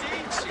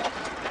 See?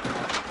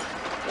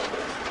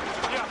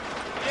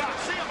 Yeah, I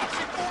see them. I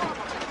see 4 of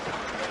them.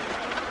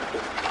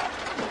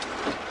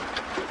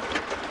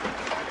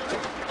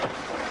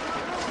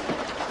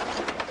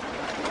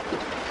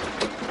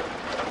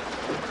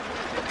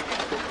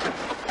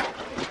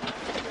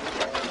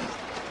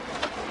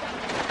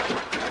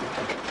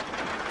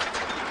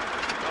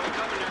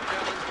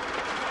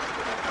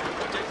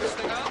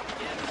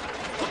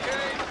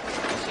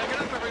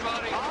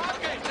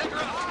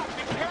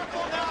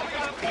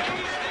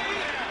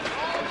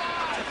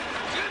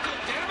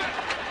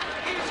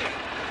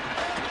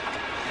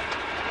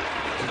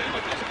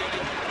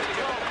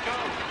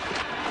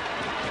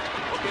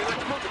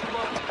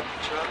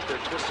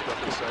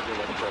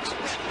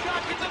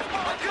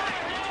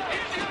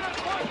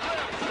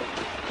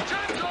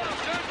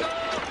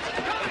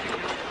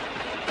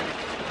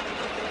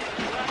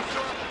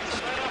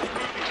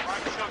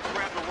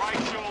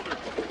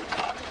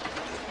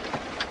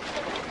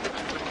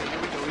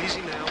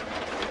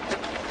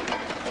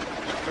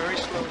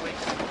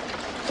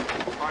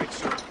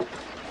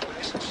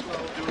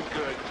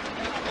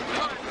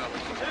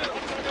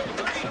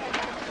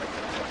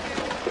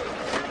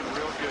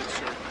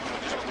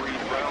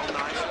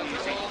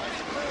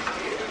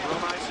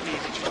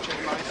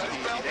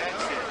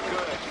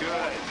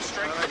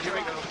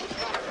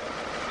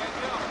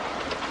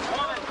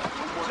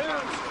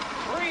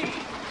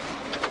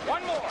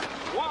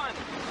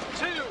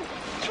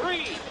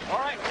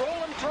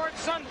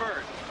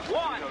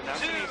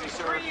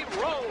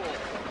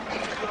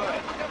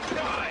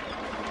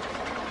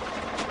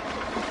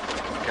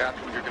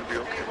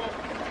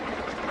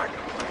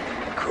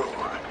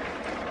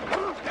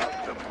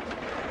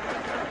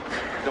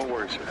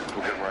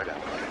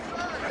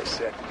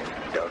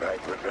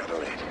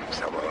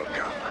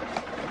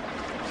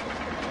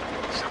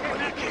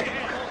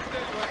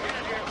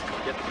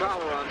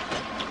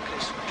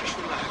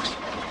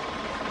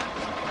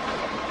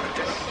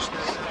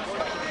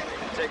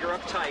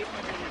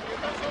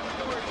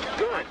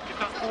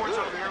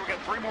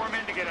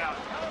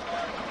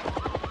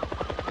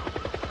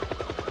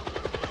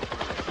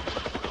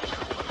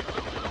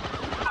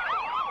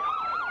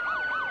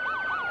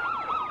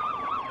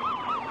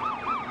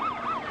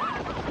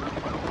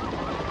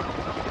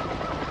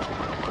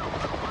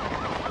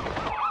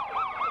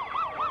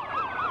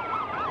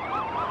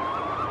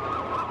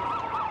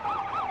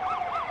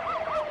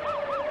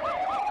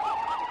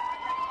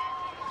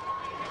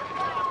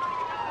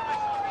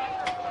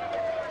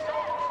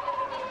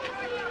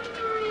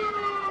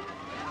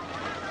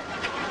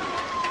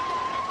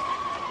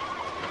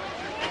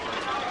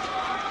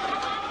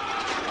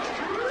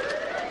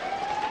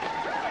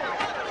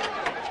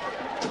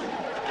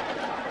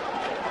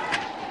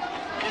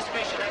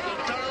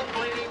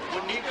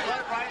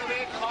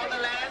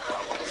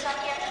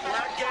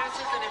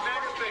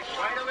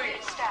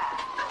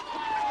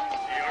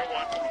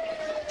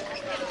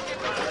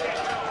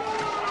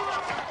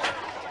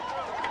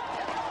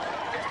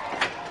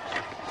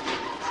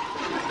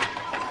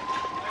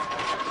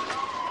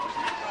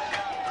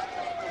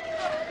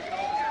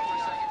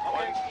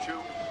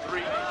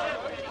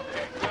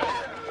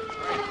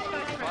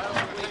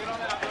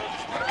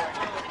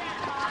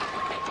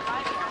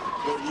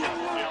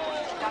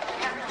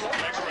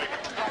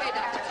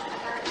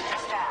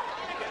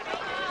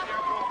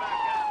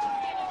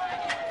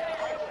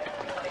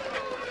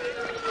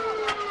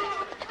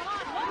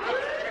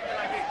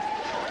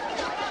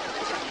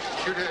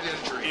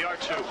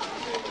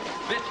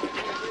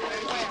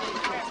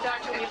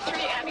 Doctor, we have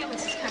 3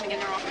 ambulances coming in.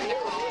 They're all from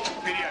Nicole.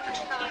 Pediatrics.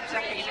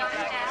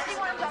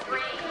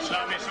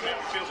 Stop me. Somebody on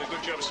the field. A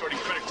good job of sorting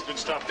critics. Didn't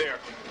stop there.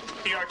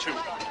 ER2.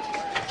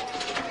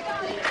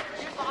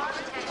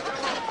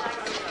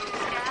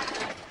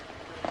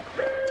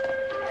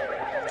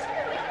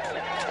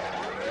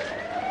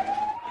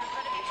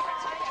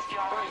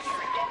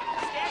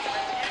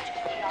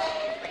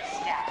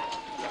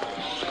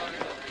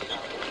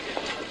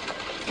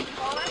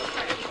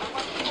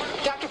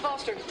 Dr.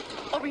 Foster,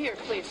 over here,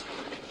 please.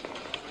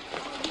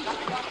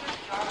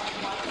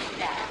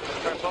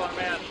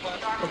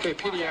 Okay,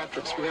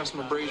 pediatrics. We have some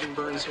abrasion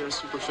burns here,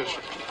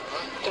 superficial.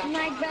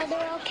 My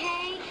brother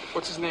okay?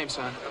 What's his name,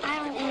 son? I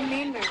don't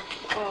remember.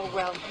 Oh,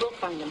 well, we'll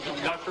find him.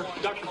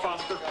 Dr.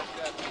 Foster.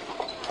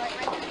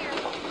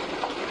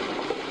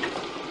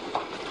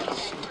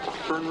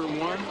 Burn room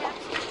 1.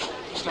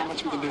 There's not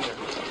much we can do there.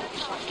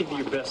 Give me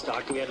your best,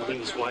 Doctor. We had to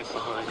leave his wife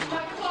behind.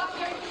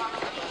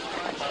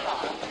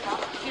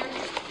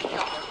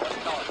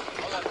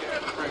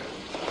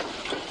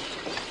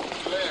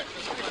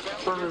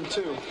 Burn room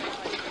 2.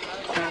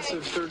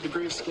 Massive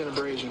third-degree skin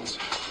abrasions.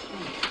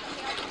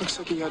 Looks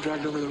like he got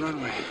dragged over the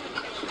runway.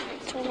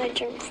 That's when I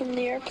jumped from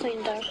the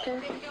airplane,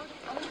 Doctor.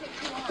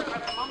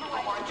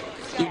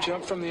 You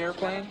jumped from the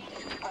airplane?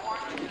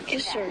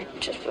 Yes, sir,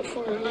 just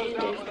before we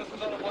landed.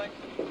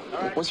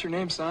 What's your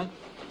name, son?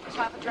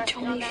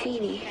 Tony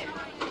Feeney.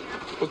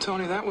 Well,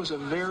 Tony, that was a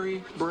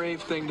very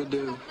brave thing to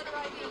do.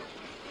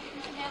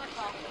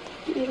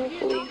 You don't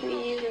believe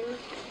me either.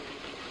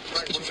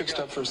 Let's get you fixed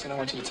up first, then I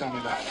want you to tell me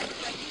about it.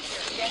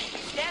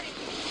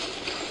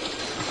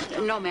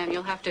 No, ma'am,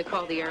 you'll have to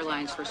call the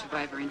airlines for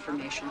survivor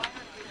information.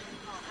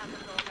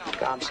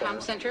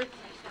 Comm Center?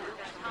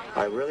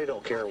 I really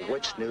don't care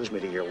which news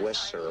media you're with,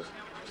 sir.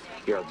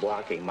 You're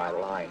blocking my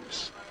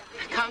lines.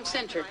 Comm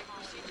Center.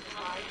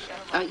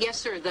 Yes,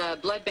 sir, the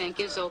blood bank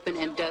is open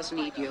and does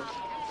need you.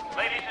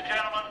 Ladies and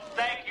gentlemen,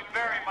 thank you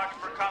very much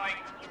for coming.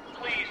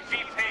 Please be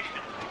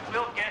patient.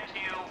 We'll get to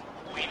you.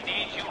 We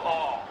need you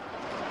all.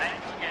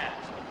 Thanks again.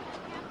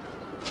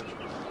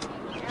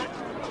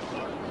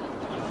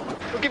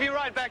 We'll give you a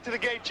ride back to the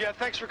gate, Jeff.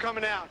 Thanks for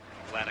coming out.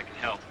 Glad I can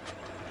help.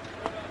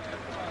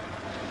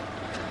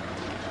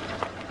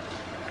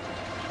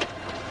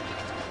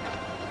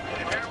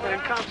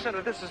 And Comm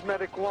Center, this is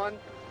Medic 1.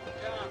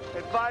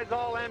 Advise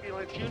all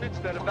ambulance units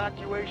that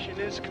evacuation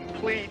is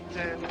complete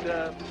and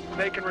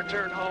they can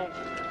return home.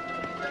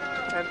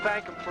 And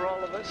thank them for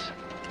all of us.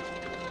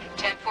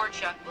 10-4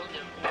 Chuck, will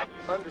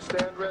do.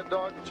 Understand, Red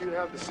Dog, that you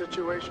have the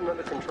situation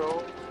under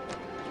control?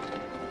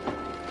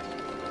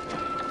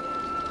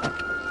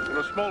 It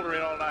was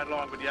smoldering all night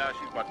long, but yeah,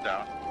 she's bucked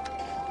down.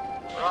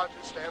 Roger,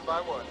 stand by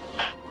 1.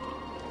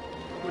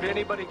 Would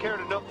anybody care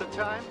to note the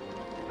time?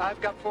 I've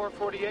got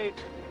 4:48.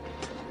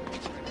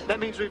 That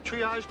means we've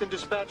triaged and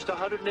dispatched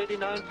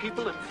 189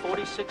 people in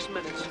 46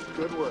 minutes.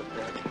 Good work,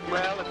 Dad.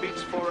 Well, it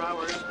beats 4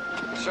 hours.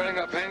 Starting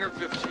up hangar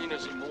 15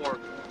 as a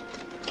morgue.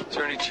 Is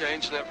there any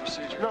change in that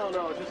procedure? No,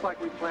 just like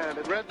we planned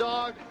it. Red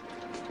Dog,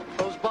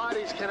 those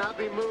bodies cannot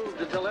be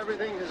moved until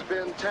everything has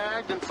been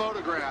tagged and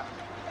photographed.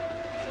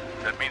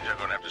 That means they're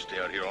going to have to stay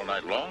out here all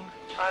night long?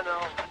 I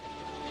know.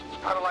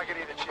 I don't like it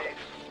either, Chief.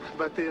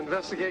 But the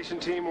investigation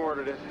team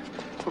ordered it.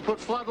 We'll put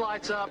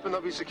floodlights up and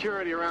there'll be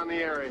security around the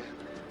area.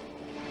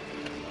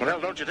 Well,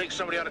 hell, don't you think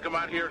somebody ought to come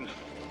out here and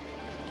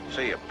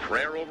say a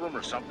prayer over them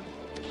or something?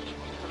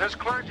 There's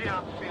clergy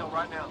on the field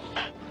right now.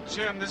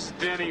 Jim, this is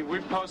Denny. We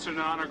posted an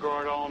honor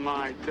guard all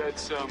night.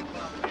 That's all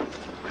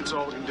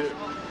we can do.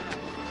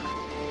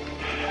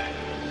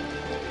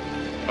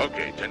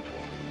 Okay, 10-4.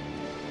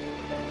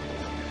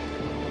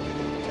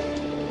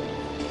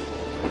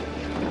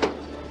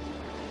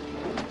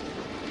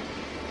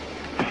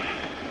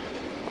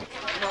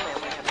 No,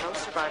 ma'am, we have no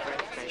survivor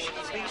information.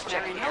 Please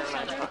check the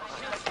airline book.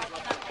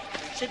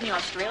 Sydney,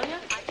 Australia?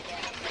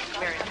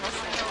 Marion Hill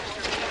Center.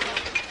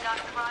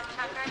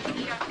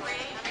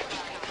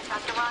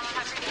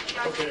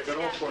 Okay, I've got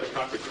all 40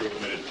 cockpit crew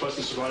admitted, plus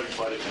the surviving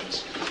flight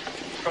attendants.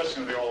 Press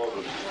going to be all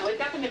over them. We've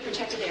got them in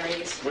protected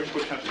areas. Which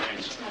have the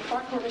names?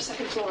 Far corner,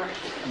 second floor.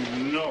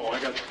 No,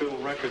 I got Bill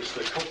Records,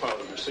 the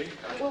co-pilot, you see?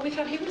 Well, we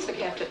thought he was the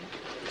captain.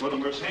 Well,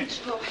 then where's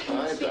Haynes? Oh,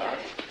 Hi, Doc.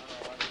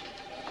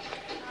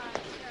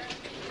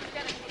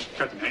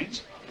 Captain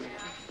Haynes?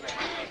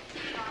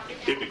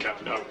 Evening,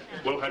 Captain.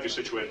 We'll have you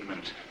situated in a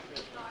minute.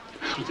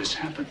 How did this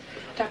happen?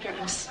 Doctor,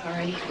 I'm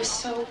sorry. He was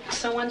so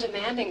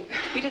undemanding.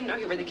 We didn't know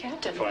you were the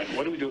captain. Fine.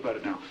 What do we do about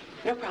it now?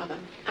 No problem.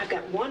 I've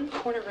got one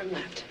corner room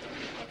left.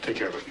 Take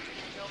care of it.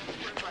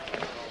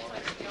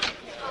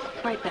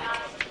 Right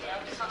back.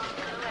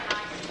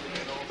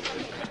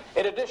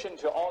 In addition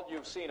to all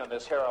you've seen on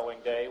this harrowing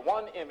day,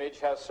 one image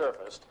has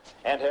surfaced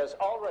and has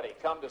already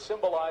come to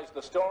symbolize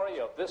the story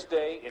of this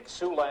day in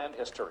Siouxland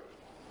history.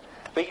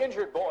 The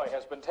injured boy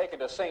has been taken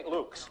to St.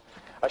 Luke's.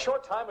 A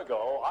short time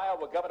ago,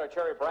 Iowa Governor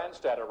Terry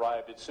Branstad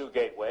arrived at Sioux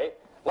Gateway.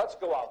 Let's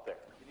go out there.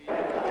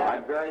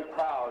 I'm very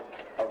proud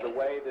of the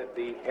way that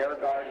the Air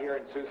Guard here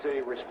in Sioux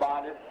City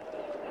responded.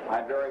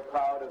 I'm very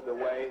proud of the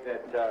way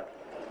that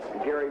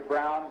Gary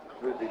Brown,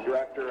 who's the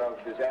Director of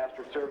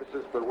Disaster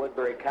Services for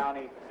Woodbury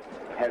County,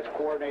 has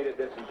coordinated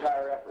this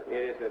entire effort.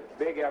 It is a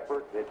big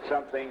effort. It's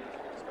something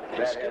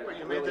that has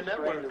really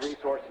strained the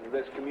resources of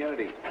this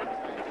community.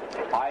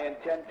 I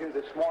intend to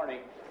this morning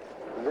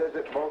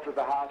visit both of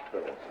the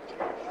hospitals,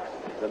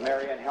 the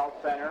Marion Health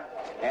Center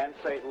and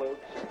St. Luke's.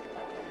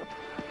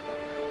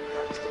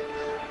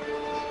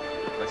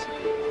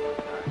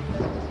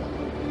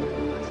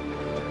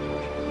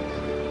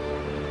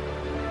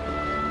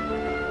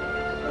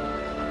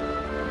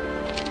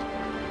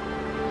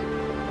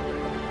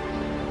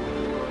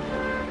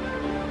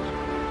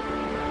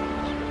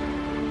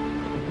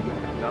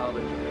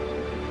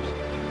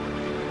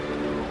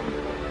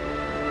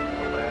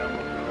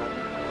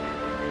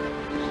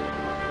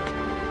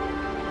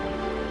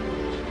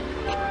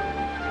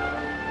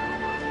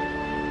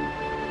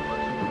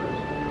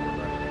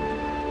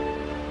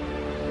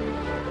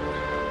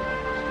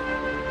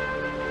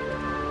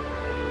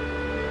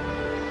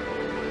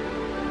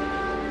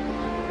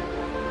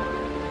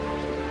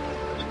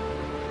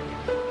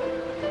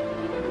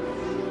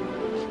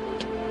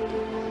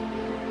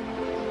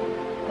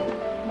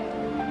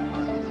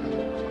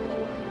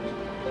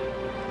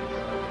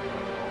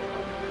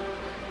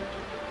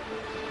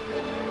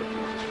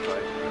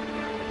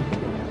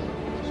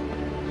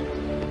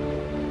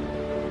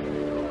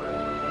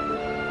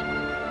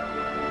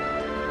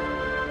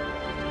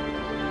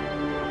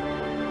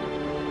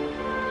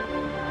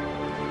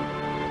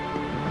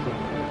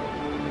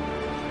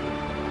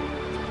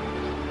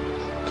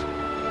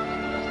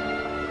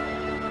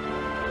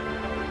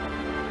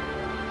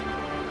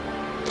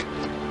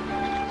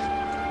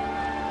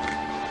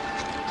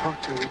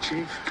 Talk to me,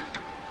 Chief.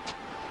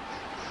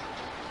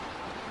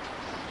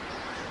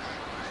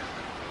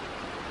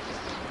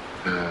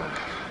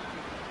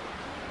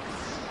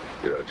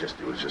 You know,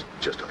 it was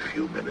just a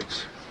few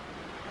minutes.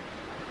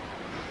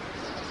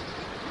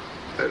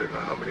 I don't know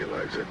how many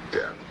lives that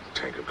damn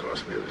tanker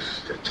cost me. It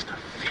was just a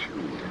few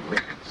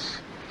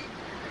minutes.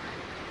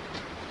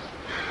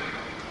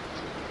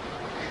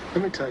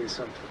 Let me tell you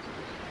something.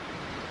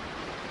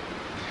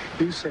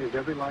 You saved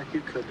every life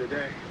you could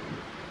today.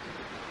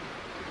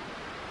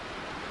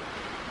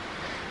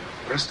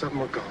 The rest of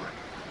them are gone.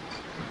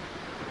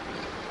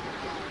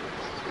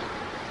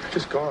 They're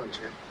just gone,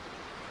 Jim.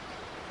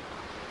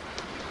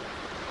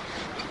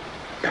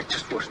 That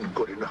just wasn't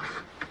good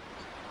enough.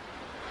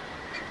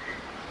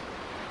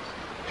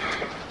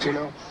 Do you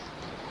know,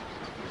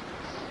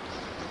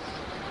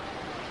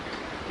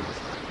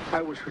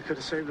 I wish we could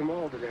have saved them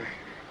all today.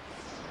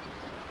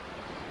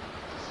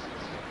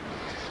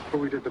 But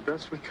we did the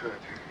best we could.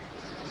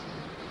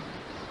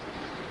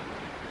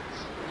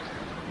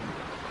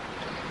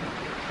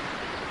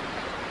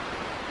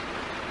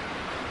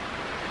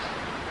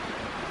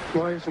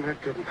 Why isn't that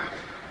good enough?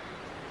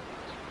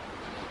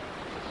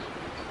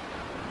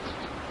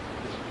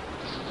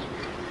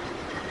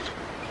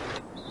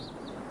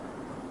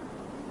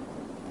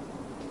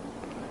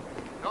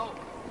 No.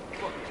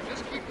 Look,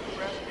 just keep the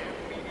press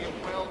and media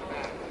well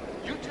back.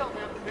 You tell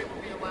them that they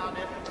will be allowed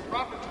in at the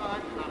proper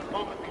time, not a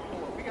moment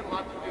before. We got a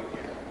lot to do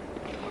here.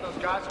 Some of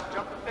those guys will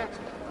jump the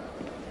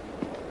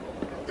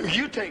fence.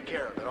 You take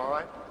care of it, all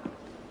right?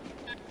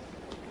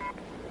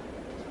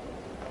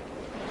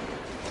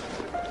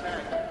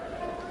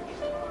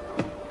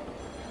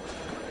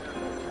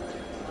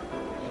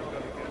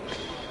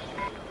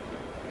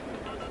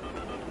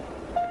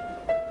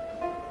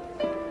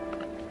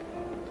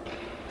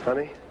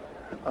 Honey,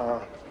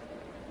 I'm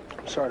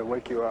sorry to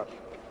wake you up.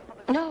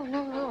 No.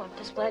 I'm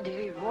just glad to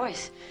hear your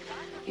voice.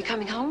 You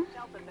coming home?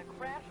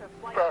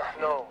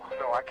 No,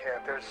 I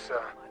can't.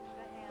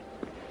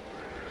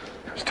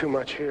 There's too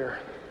much here.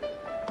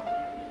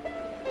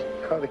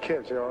 How are the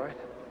kids? You all right?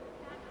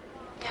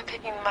 I'm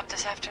picking them up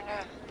this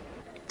afternoon.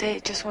 They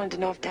just wanted to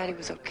know if Daddy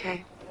was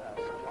okay.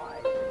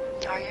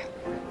 Are you?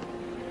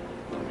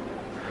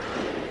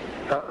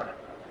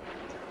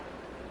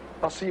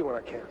 I'll see you when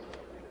I can.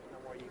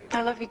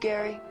 I love you,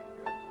 Gary.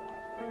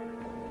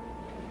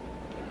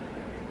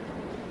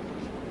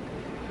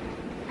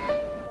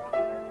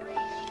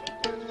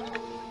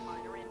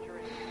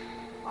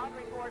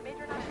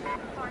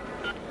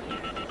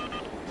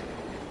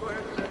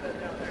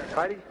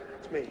 Heidi,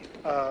 it's me.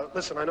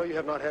 Listen, I know you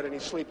have not had any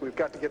sleep. We've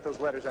got to get those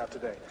letters out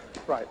today.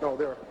 Right, no,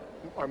 there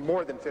are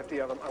more than 50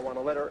 of them. I want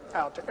a letter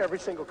out to every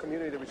single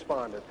community that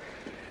responded.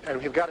 And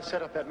we've got to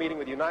set up that meeting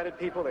with United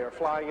people. They are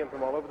flying in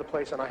from all over the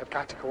place, and I have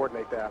got to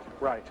coordinate that.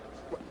 Right.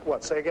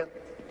 What, say again?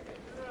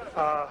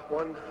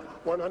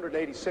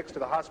 186 to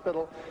the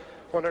hospital,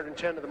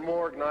 110 to the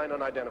morgue, 9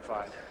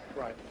 unidentified.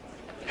 Right.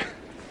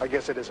 I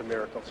guess it is a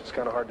miracle. It's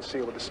kind of hard to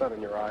see with the sun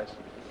in your eyes.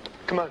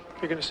 Come on,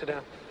 you're going to sit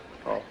down.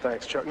 Oh,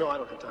 thanks, Chuck. No, I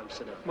don't have time to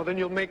sit down. Well, then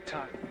you'll make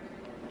time.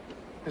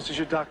 This is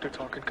your doctor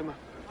talking. Come on.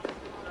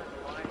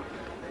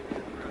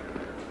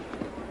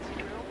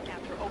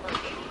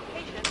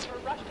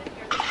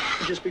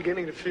 I'm just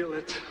beginning to feel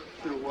it.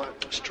 Through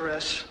what?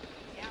 Stress.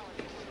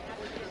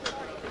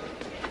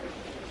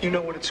 You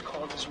know what it's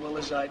called as well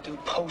as I do,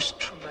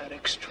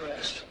 post-traumatic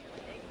stress.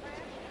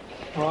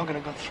 We're all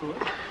going to go through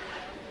it.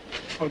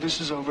 Before this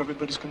is over,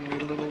 everybody's going to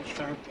need a little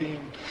therapy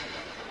and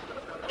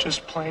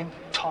just plain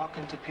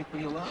talking to people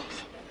you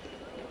love.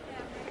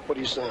 What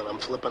are you saying? I'm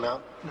flipping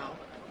out? No.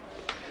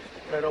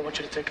 And I don't want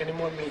you to take any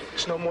more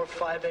meetings. No more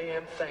 5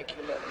 a.m. thank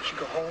you letters. You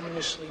go home and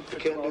you sleep for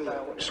 12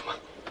 hours. Well,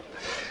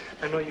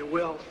 I know you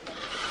will.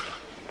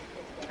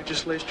 I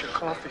just laced your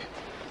coffee.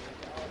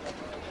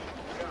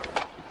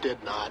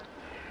 Did not.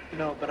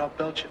 No, but I'll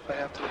belch if I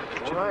have to.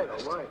 All right.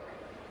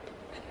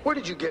 Where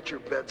did you get your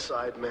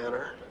bedside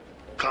manner?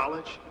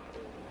 College?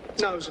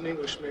 No, I was an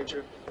English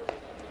major.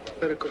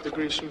 Medical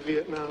degrees from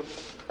Vietnam.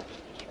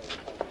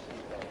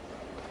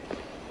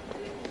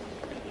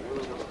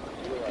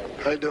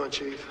 How you doing,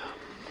 Chief?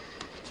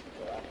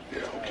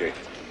 Yeah, okay.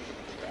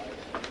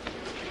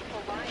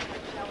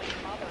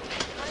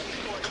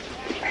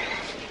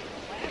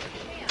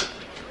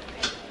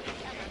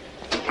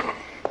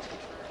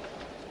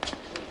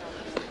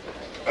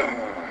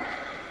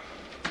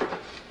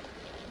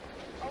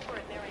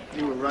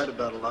 You were right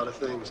about a lot of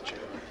things, Jim.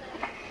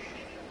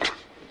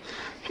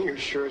 You're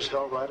sure as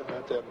hell right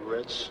about that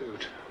red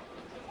suit.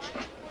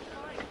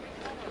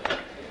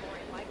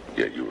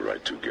 Yeah, you were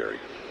right too, Gary.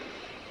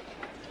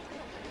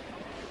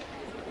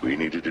 We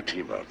needed a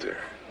team out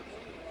there.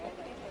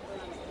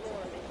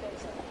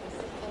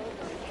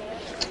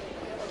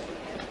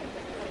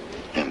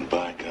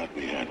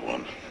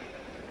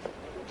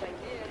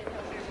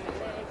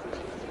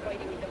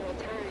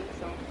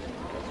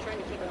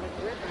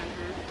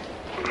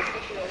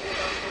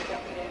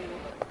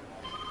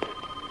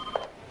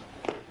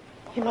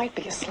 He might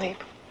be asleep.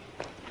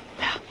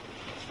 Yeah,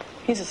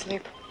 he's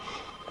asleep.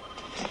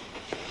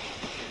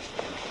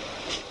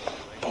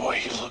 Boy,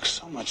 he looks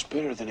so much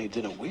better than he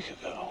did a week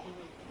ago.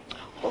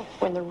 Well,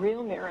 when the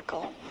real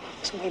miracle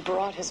was when he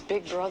brought his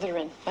big brother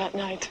in that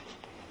night.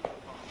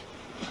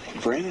 Hey,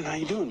 Brandon, how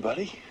you doing,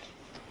 buddy?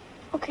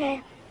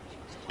 Okay,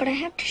 but I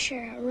have to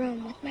share a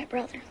room with my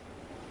brother.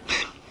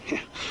 Yeah.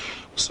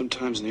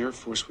 Sometimes in the Air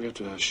Force, we have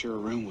to share a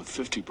room with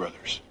 50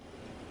 brothers.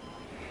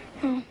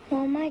 Oh,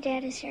 well, my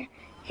dad is here.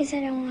 He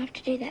said I won't have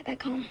to do that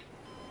back home.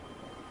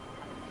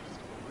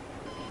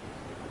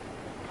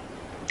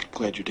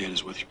 Glad your dad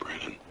is with you,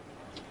 Brandon.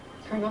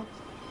 Colonel?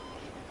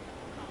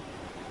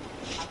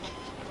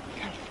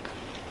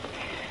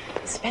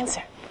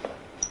 Spencer,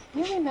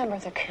 you remember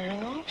the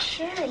Colonel?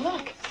 Sure,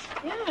 look.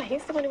 Yeah,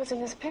 he's the one who was in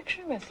this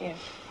picture with you.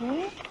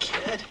 Hmm?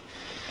 Kid,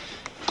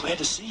 glad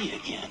to see you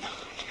again.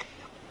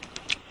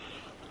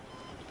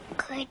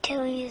 Could I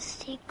tell you a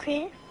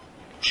secret?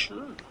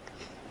 Sure.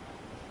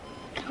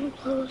 Come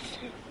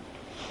closer.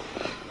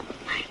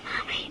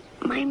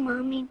 My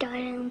mommy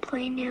died on a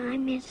plane and I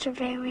miss her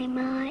very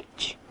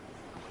much.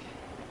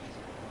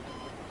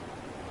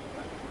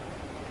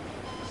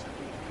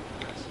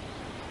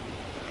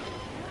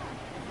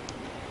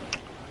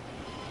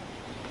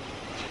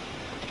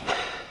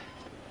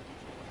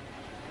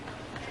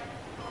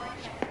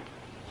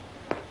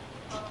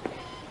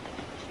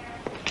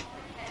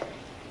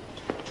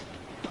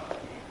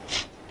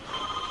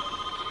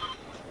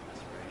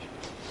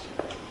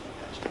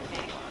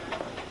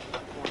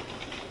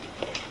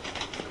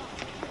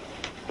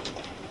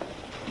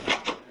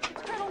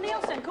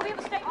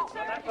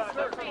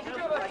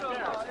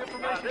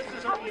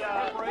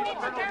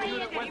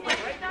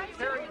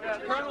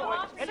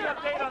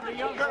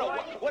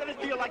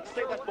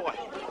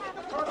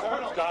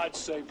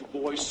 Save the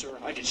boy, sir.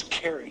 I just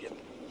carried him.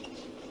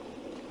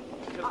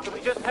 Can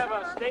we just have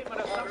a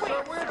statement of some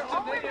sort?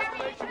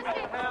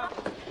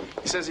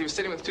 He says he was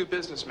sitting with two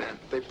businessmen.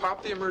 They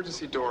pop the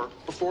emergency door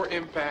before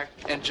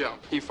impact and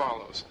jump. He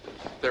follows.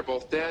 They're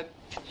both dead.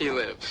 He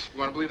lives. You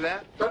want to believe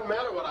that? Doesn't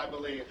matter what I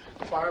believe.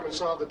 The fireman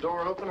saw the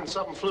door open and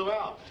something flew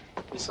out.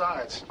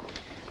 Besides,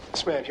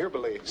 this man here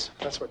believes.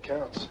 That's what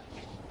counts.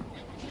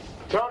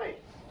 Tony!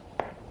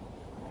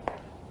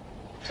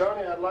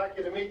 Tony, I'd like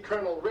you to meet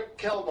Colonel Rick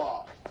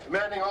Kelbaugh,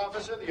 commanding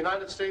officer of the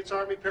United States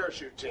Army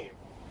Parachute Team.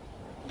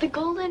 The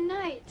Golden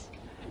Knights.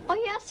 Oh,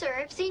 yes, sir.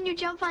 I've seen you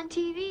jump on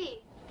TV.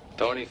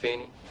 Tony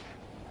Feeney,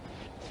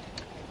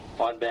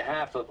 on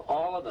behalf of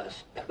all of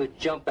us who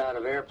jump out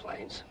of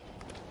airplanes,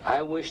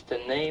 I wish to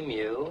name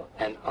you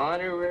an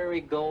honorary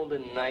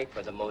Golden Knight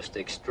for the most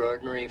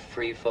extraordinary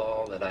free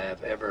fall that I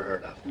have ever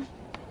heard of.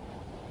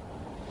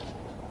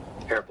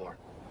 Airborne.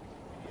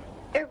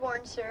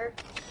 Airborne, sir.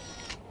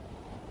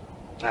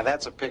 Now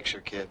that's a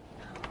picture, kid.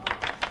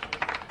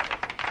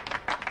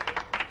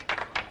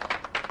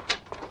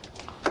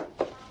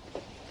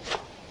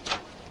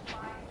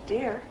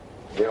 Dear.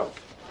 Yeah.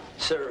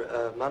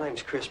 Sir, my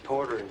name's Chris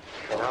Porter,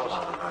 and I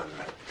was...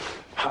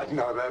 I'd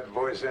know that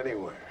voice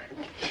anywhere.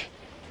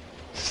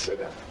 Sit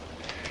down.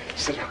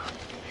 Sit down.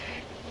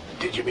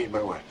 Did you meet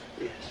my wife?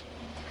 Yes.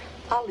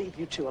 I'll leave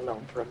you two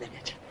alone for a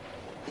minute.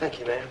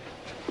 Thank you, ma'am.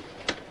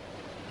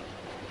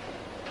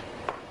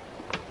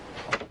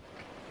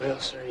 Well,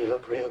 sir, you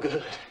look real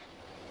good.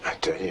 I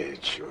tell you,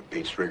 it sure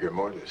beats rigor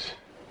mortis.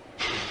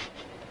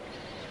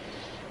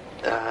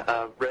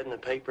 I read in the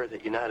paper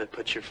that United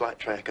put your flight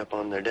track up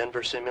on their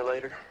Denver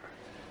simulator.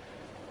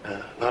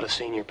 A lot of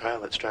senior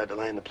pilots tried to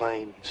land the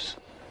planes.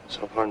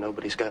 So far,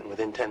 nobody's gotten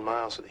within 10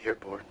 miles of the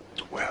airport.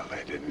 Well,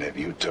 they didn't have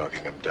you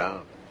talking them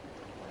down.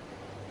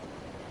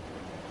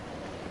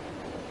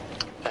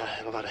 I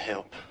had a lot of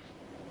help.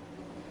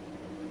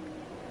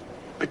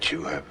 But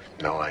you have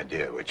no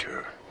idea what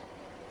your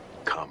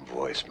calm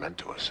voice meant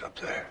to us up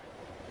there.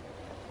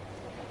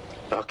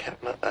 Well,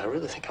 Captain, I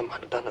really think I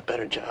might have done a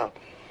better job.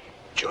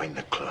 Join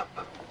the club.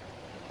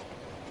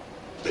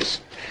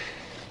 Listen,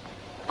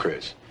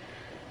 Chris,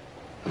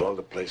 of all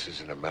the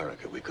places in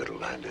America we could have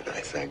landed,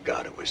 I thank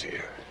God it was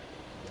here.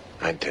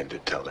 I intend to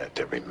tell that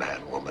to every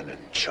man, woman,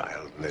 and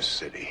child in this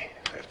city.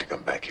 I have to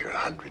come back here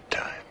 100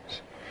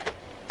 times.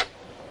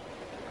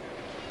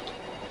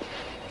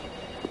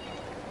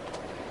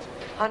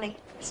 Honey,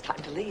 it's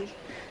time to leave.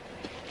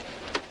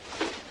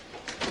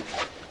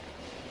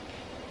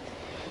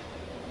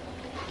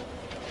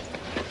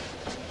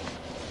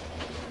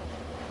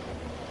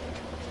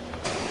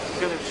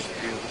 Get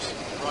excuse.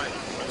 Right.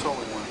 That's all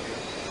we want to hear.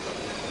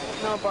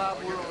 No, Bob,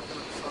 we're all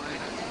doing fine.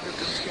 You're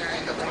just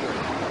scaring the thing.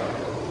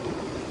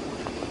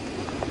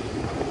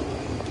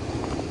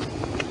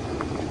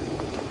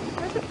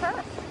 Where's the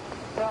press?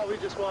 Well, we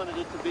just wanted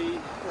it to be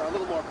a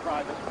little more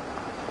private.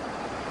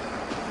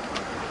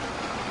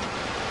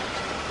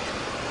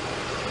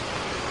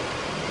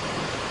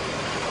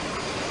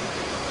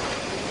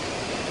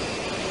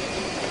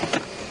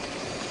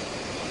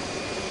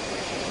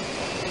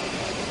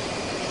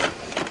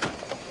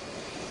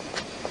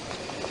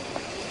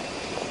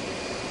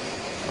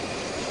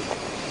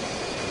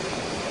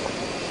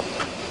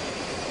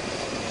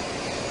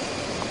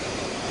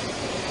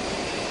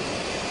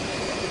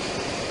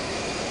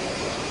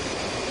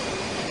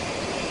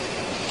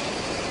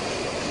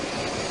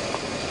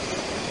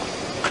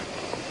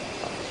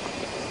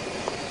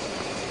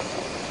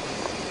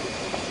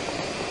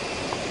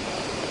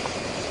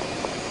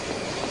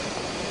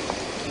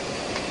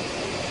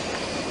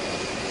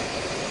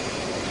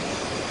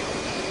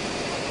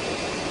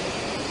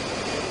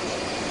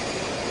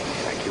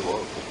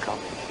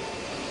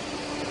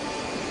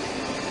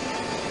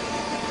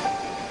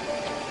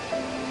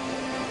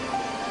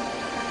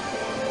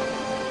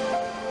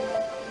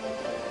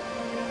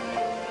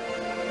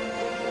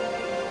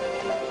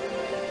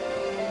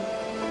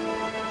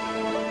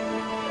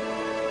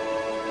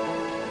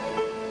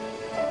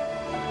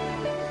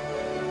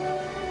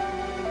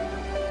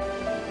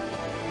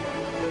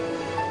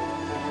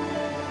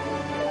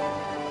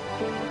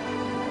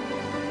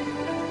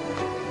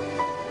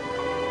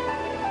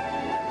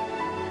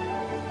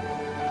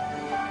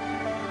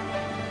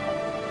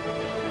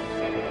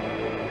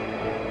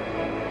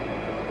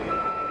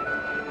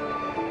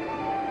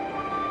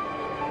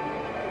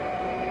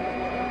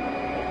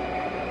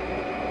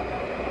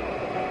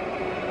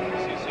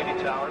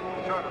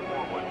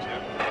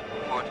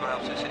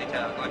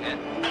 tower. Go ahead.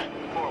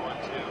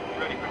 412,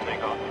 ready for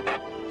takeoff.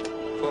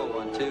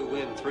 412,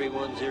 wind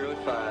 310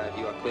 at 5.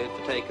 You are cleared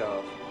for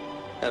takeoff.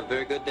 Have a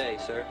very good day,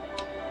 sir.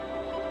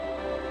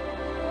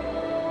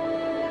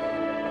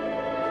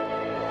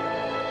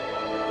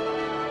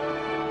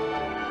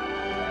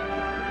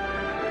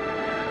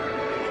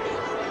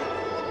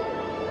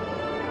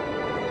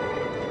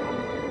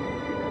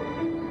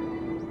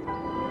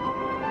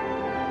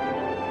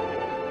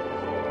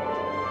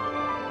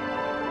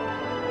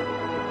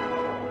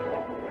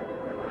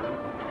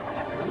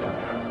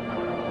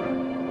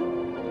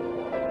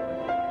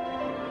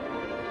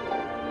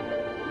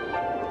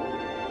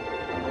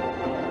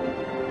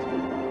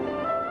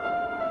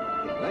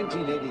 In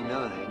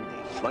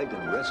 1989, the flight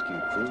and rescue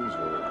crews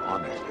were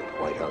honored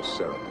at White House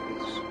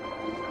ceremonies.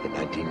 In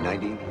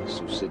 1990,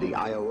 Sioux City,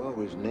 Iowa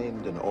was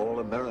named an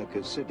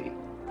All-America City.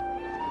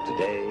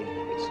 Today,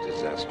 its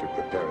disaster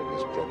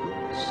preparedness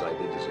program is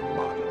cited as a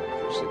model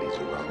for cities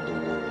around the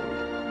world.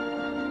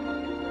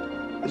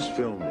 This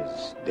film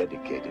is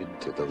dedicated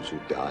to those who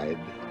died,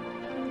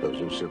 those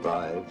who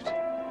survived,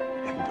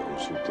 and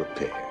those who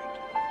prepared.